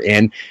that we're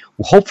in.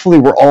 Hopefully,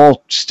 we're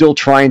all still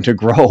trying to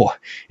grow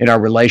in our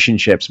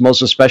relationships,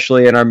 most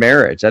especially in our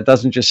marriage. That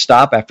doesn't just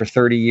stop after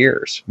 30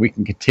 years. We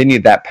can continue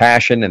that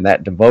passion and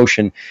that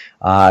devotion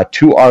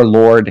to our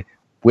Lord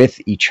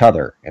with each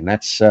other, and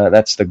that's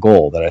the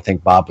goal that I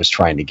think Bob was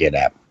trying to get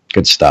at.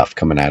 Good stuff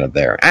coming out of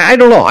there. I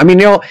don't know. I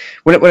mean,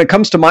 when it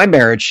comes to my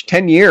marriage,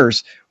 10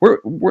 years, we're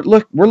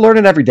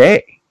learning every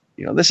day.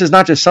 this is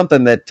not just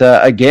something that,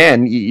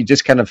 again, you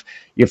just kind of,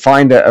 you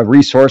find a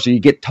resource, or you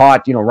get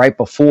taught, right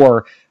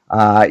before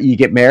you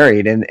get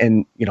married,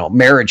 and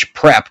marriage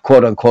prep,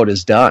 quote unquote,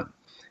 is done.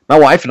 My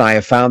wife and I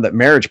have found that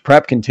marriage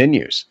prep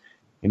continues.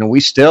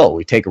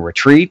 We take a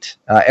retreat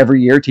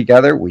every year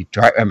together. We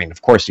try,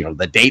 of course,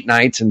 the date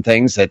nights and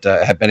things that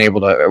have been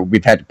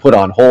we've had to put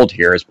on hold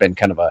here has been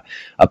kind of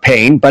a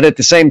pain. But at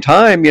the same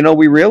time,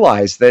 we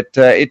realize that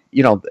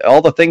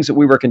all the things that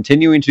we were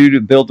continuing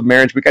to build the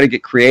marriage, we got to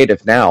get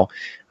creative now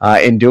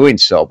in doing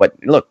so. But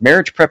look,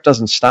 marriage prep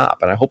doesn't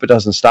stop, and I hope it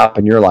doesn't stop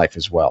in your life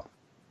as well.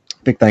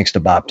 Big thanks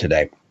to Bob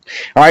today.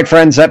 All right,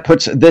 friends, that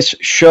puts this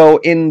show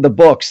in the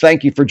books.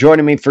 Thank you for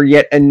joining me for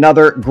yet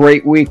another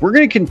great week. We're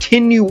going to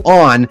continue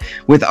on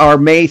with our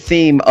May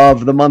theme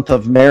of the month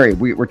of Mary.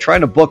 We're trying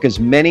to book as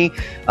many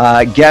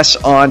guests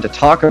on to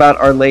talk about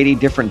Our Lady,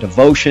 different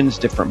devotions,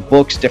 different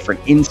books, different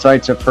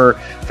insights of her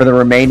for the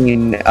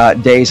remaining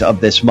days of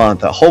this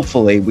month.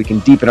 Hopefully, we can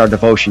deepen our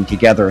devotion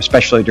together,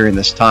 especially during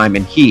this time,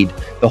 and heed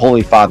the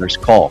Holy Father's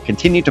call.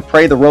 Continue to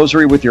pray the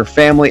Rosary with your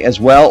family as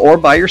well, or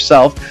by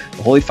yourself.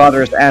 The Holy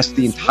Father has asked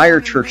the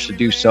entire church to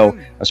do so,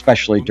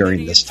 especially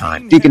during this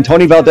time. Deacon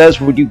Tony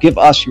Valdez, would you give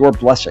us your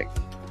blessing?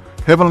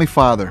 Heavenly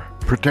Father,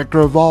 protector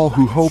of all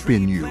who hope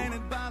in you,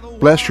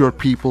 bless your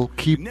people,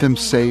 keep them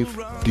safe,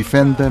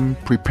 defend them,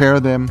 prepare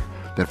them,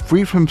 that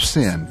free from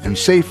sin and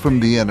safe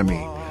from the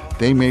enemy,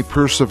 they may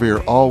persevere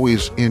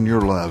always in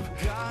your love.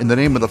 In the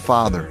name of the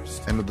Father,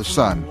 and of the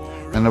Son,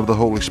 and of the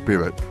Holy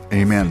Spirit.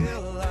 Amen.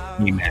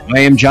 Amen. I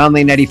am John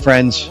Leonetti,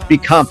 friends. Be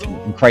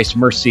confident in Christ's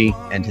mercy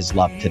and his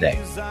love today.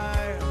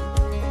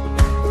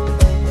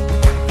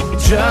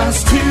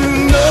 Just to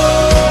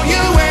know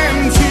you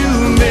and to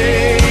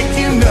make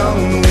you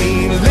known,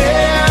 we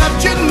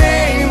lift your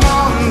name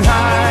on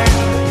high.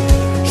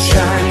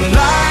 Shine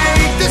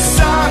like the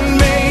sun,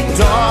 make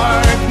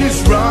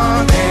darkness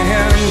run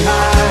and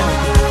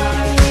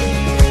hide.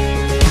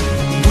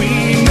 We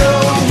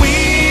know we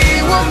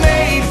were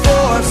made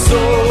for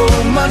so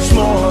much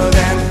more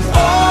than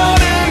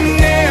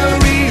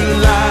ordinary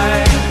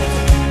life.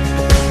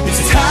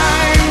 It's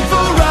time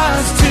for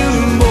us to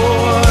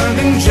more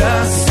than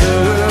just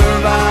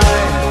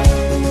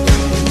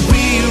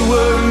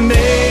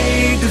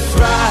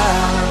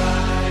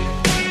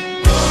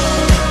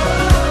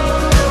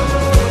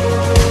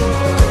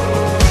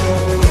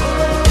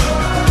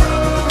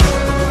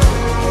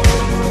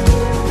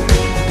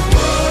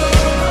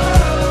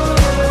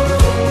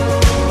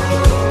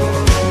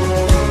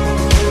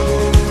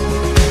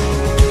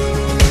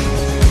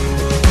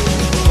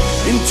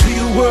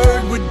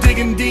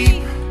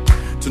deep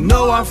to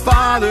know our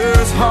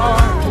Father's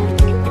heart.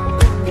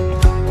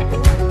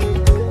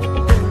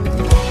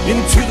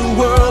 Into the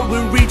world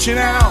we're reaching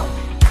out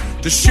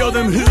to show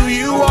them who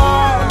you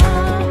are.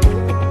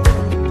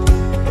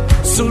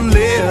 So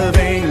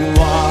living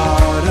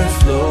water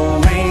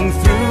flowing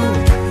through,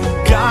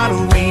 God,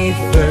 we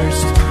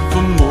thirst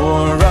for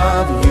more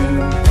of you.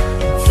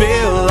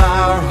 Fill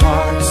our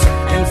hearts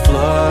and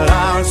flood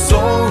our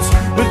souls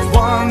with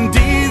one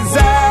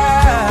desire.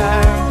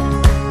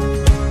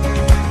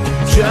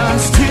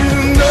 Just to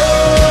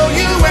know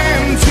you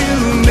and to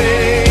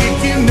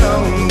make you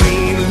known, we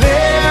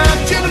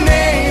lift your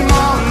name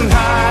on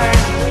high.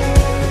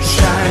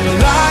 Shine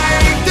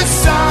like the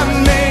sun,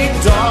 make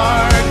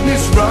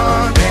darkness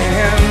run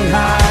and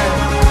hide.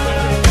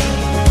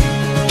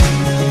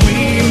 We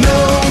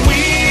know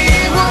we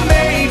were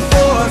made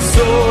for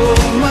so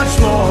much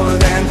more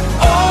than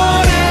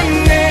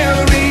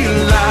ordinary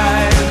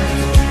life.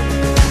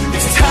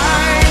 It's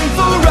time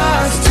for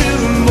us to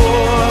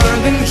more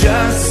than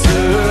just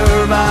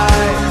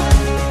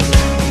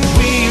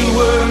we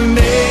were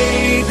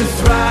made to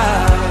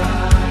thrive.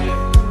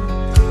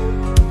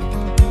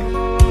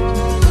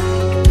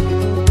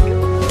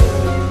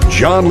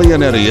 John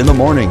Leonetti in the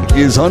Morning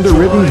is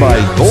underwritten by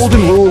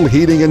Golden Rule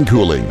Heating and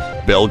Cooling,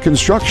 Bell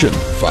Construction,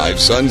 Five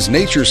Sons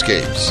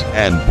Naturescapes,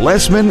 and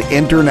Blessman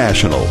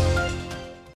International.